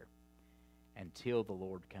be there until the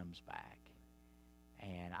Lord comes back.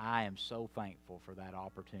 And I am so thankful for that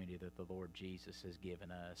opportunity that the Lord Jesus has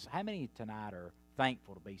given us. How many tonight are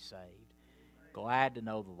thankful to be saved? Glad to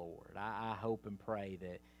know the Lord. I hope and pray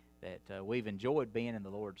that we've enjoyed being in the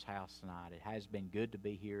Lord's house tonight. It has been good to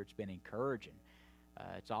be here. It's been encouraging.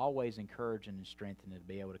 It's always encouraging and strengthening to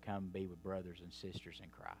be able to come and be with brothers and sisters in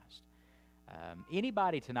Christ.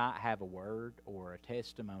 Anybody tonight have a word or a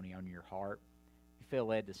testimony on your heart you feel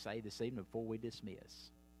led to say this evening before we dismiss?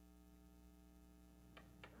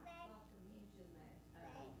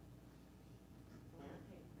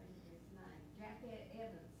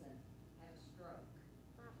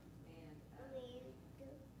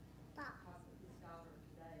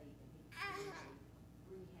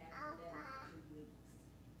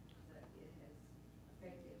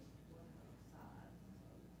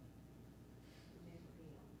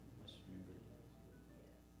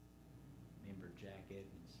 Jack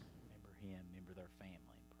Evans, remember him, remember their family in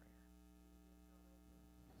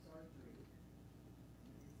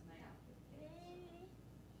prayer.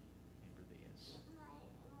 Remember this.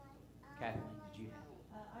 Kathleen, did you have?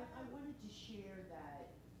 I wanted to share that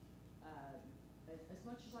as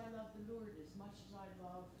much as I love the Lord, as much as I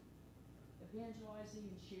love evangelizing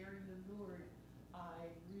and sharing the Lord, I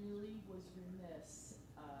really was remiss.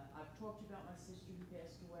 I've talked about my sister who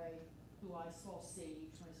passed away, who I saw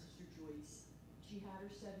saved, my sister Joyce. She had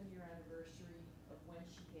her 7-year anniversary of when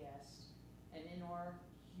she passed, and in our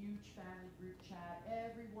huge family group chat,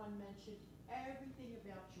 everyone mentioned everything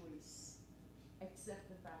about Joyce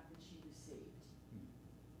except the fact that she was saved.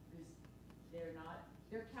 Because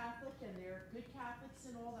they're Catholic and they're good Catholics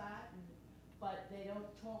and all that, but they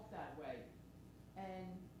don't talk that way.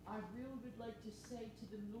 And I really would like to say to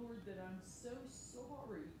the Lord that I'm so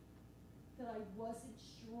sorry that I wasn't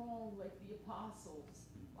strong like the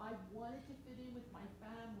apostles. I wanted to fit in with my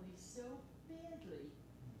family so badly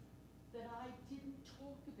that I didn't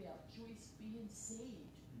talk about Joyce being saved.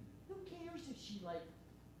 Who cares if she liked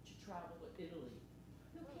to travel to Italy?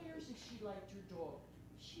 Who cares if she liked her dog?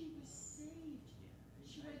 She was saved.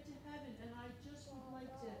 She went to heaven, and I just would like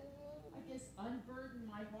to, I guess, unburden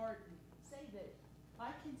my heart and say that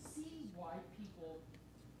I can see why people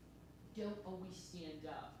don't always stand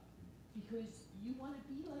up. Because you want to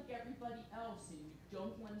be like everybody else and you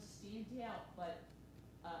don't want to stand out. But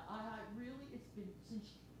I really, it's been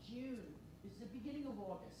since June, it's the beginning of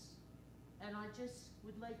August. And I just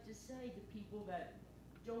would like to say to people that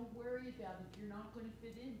don't worry about if you're not going to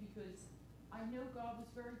fit in, because I know God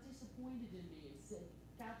was very disappointed in me and said,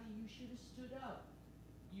 Kathy, you should have stood up.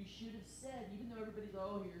 You should have said, even though everybody's,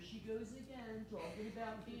 oh, here she goes again, talking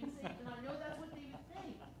about being saved. And I know that's what they would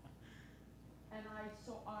think. And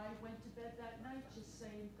I went to bed that night just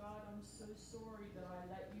saying, God, I'm so sorry that I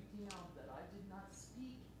let you down, that I did not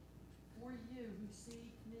speak for you who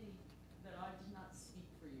saved me, that I did not speak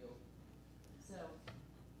for you. So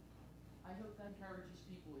I hope that encourages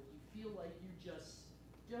people. If you feel like you just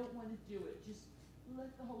don't want to do it, just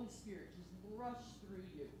let the Holy Spirit just rush through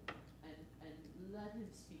you and let Him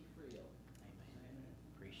speak for you. Amen.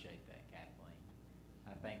 Appreciate that, Kathleen.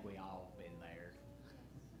 I think we all been there.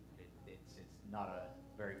 It's not a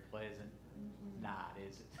very pleasant night,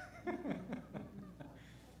 is it?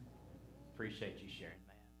 Appreciate you sharing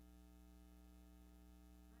that.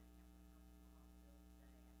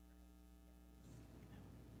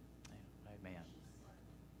 Amen.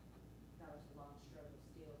 That was a long struggle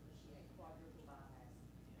still, because she had quadruple bypass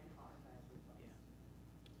and heart valve replaced.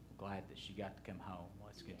 Glad that she got to come home.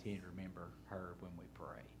 Let's continue to remember her when we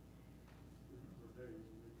pray.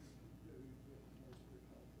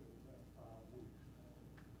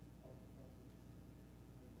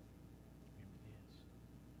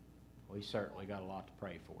 We certainly got a lot to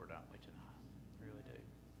pray for, don't we, tonight? Really do.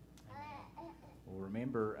 Amen. Well,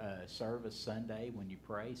 remember service Sunday when you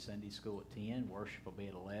pray, Sunday school at 10, worship will be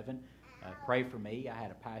at 11. Pray for me. I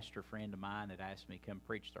had a pastor friend of mine that asked me to come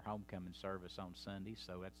preach their homecoming service on Sunday,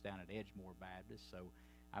 so that's down at Edgemoor Baptist. So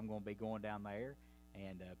I'm going to be going down there,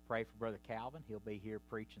 and pray for Brother Calvin. He'll be here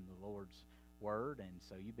preaching the Lord's Word, and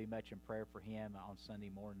so you be much in prayer for him on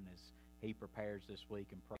Sunday morning as he prepares this week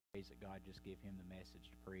and prays that God just give him the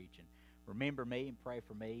message to preach. And remember me and pray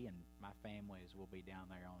for me and my family as we'll be down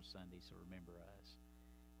there on Sunday, so remember us.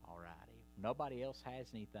 All righty. If nobody else has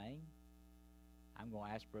anything, I'm going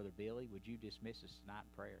to ask Brother Billy, would you dismiss us tonight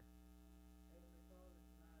in prayer?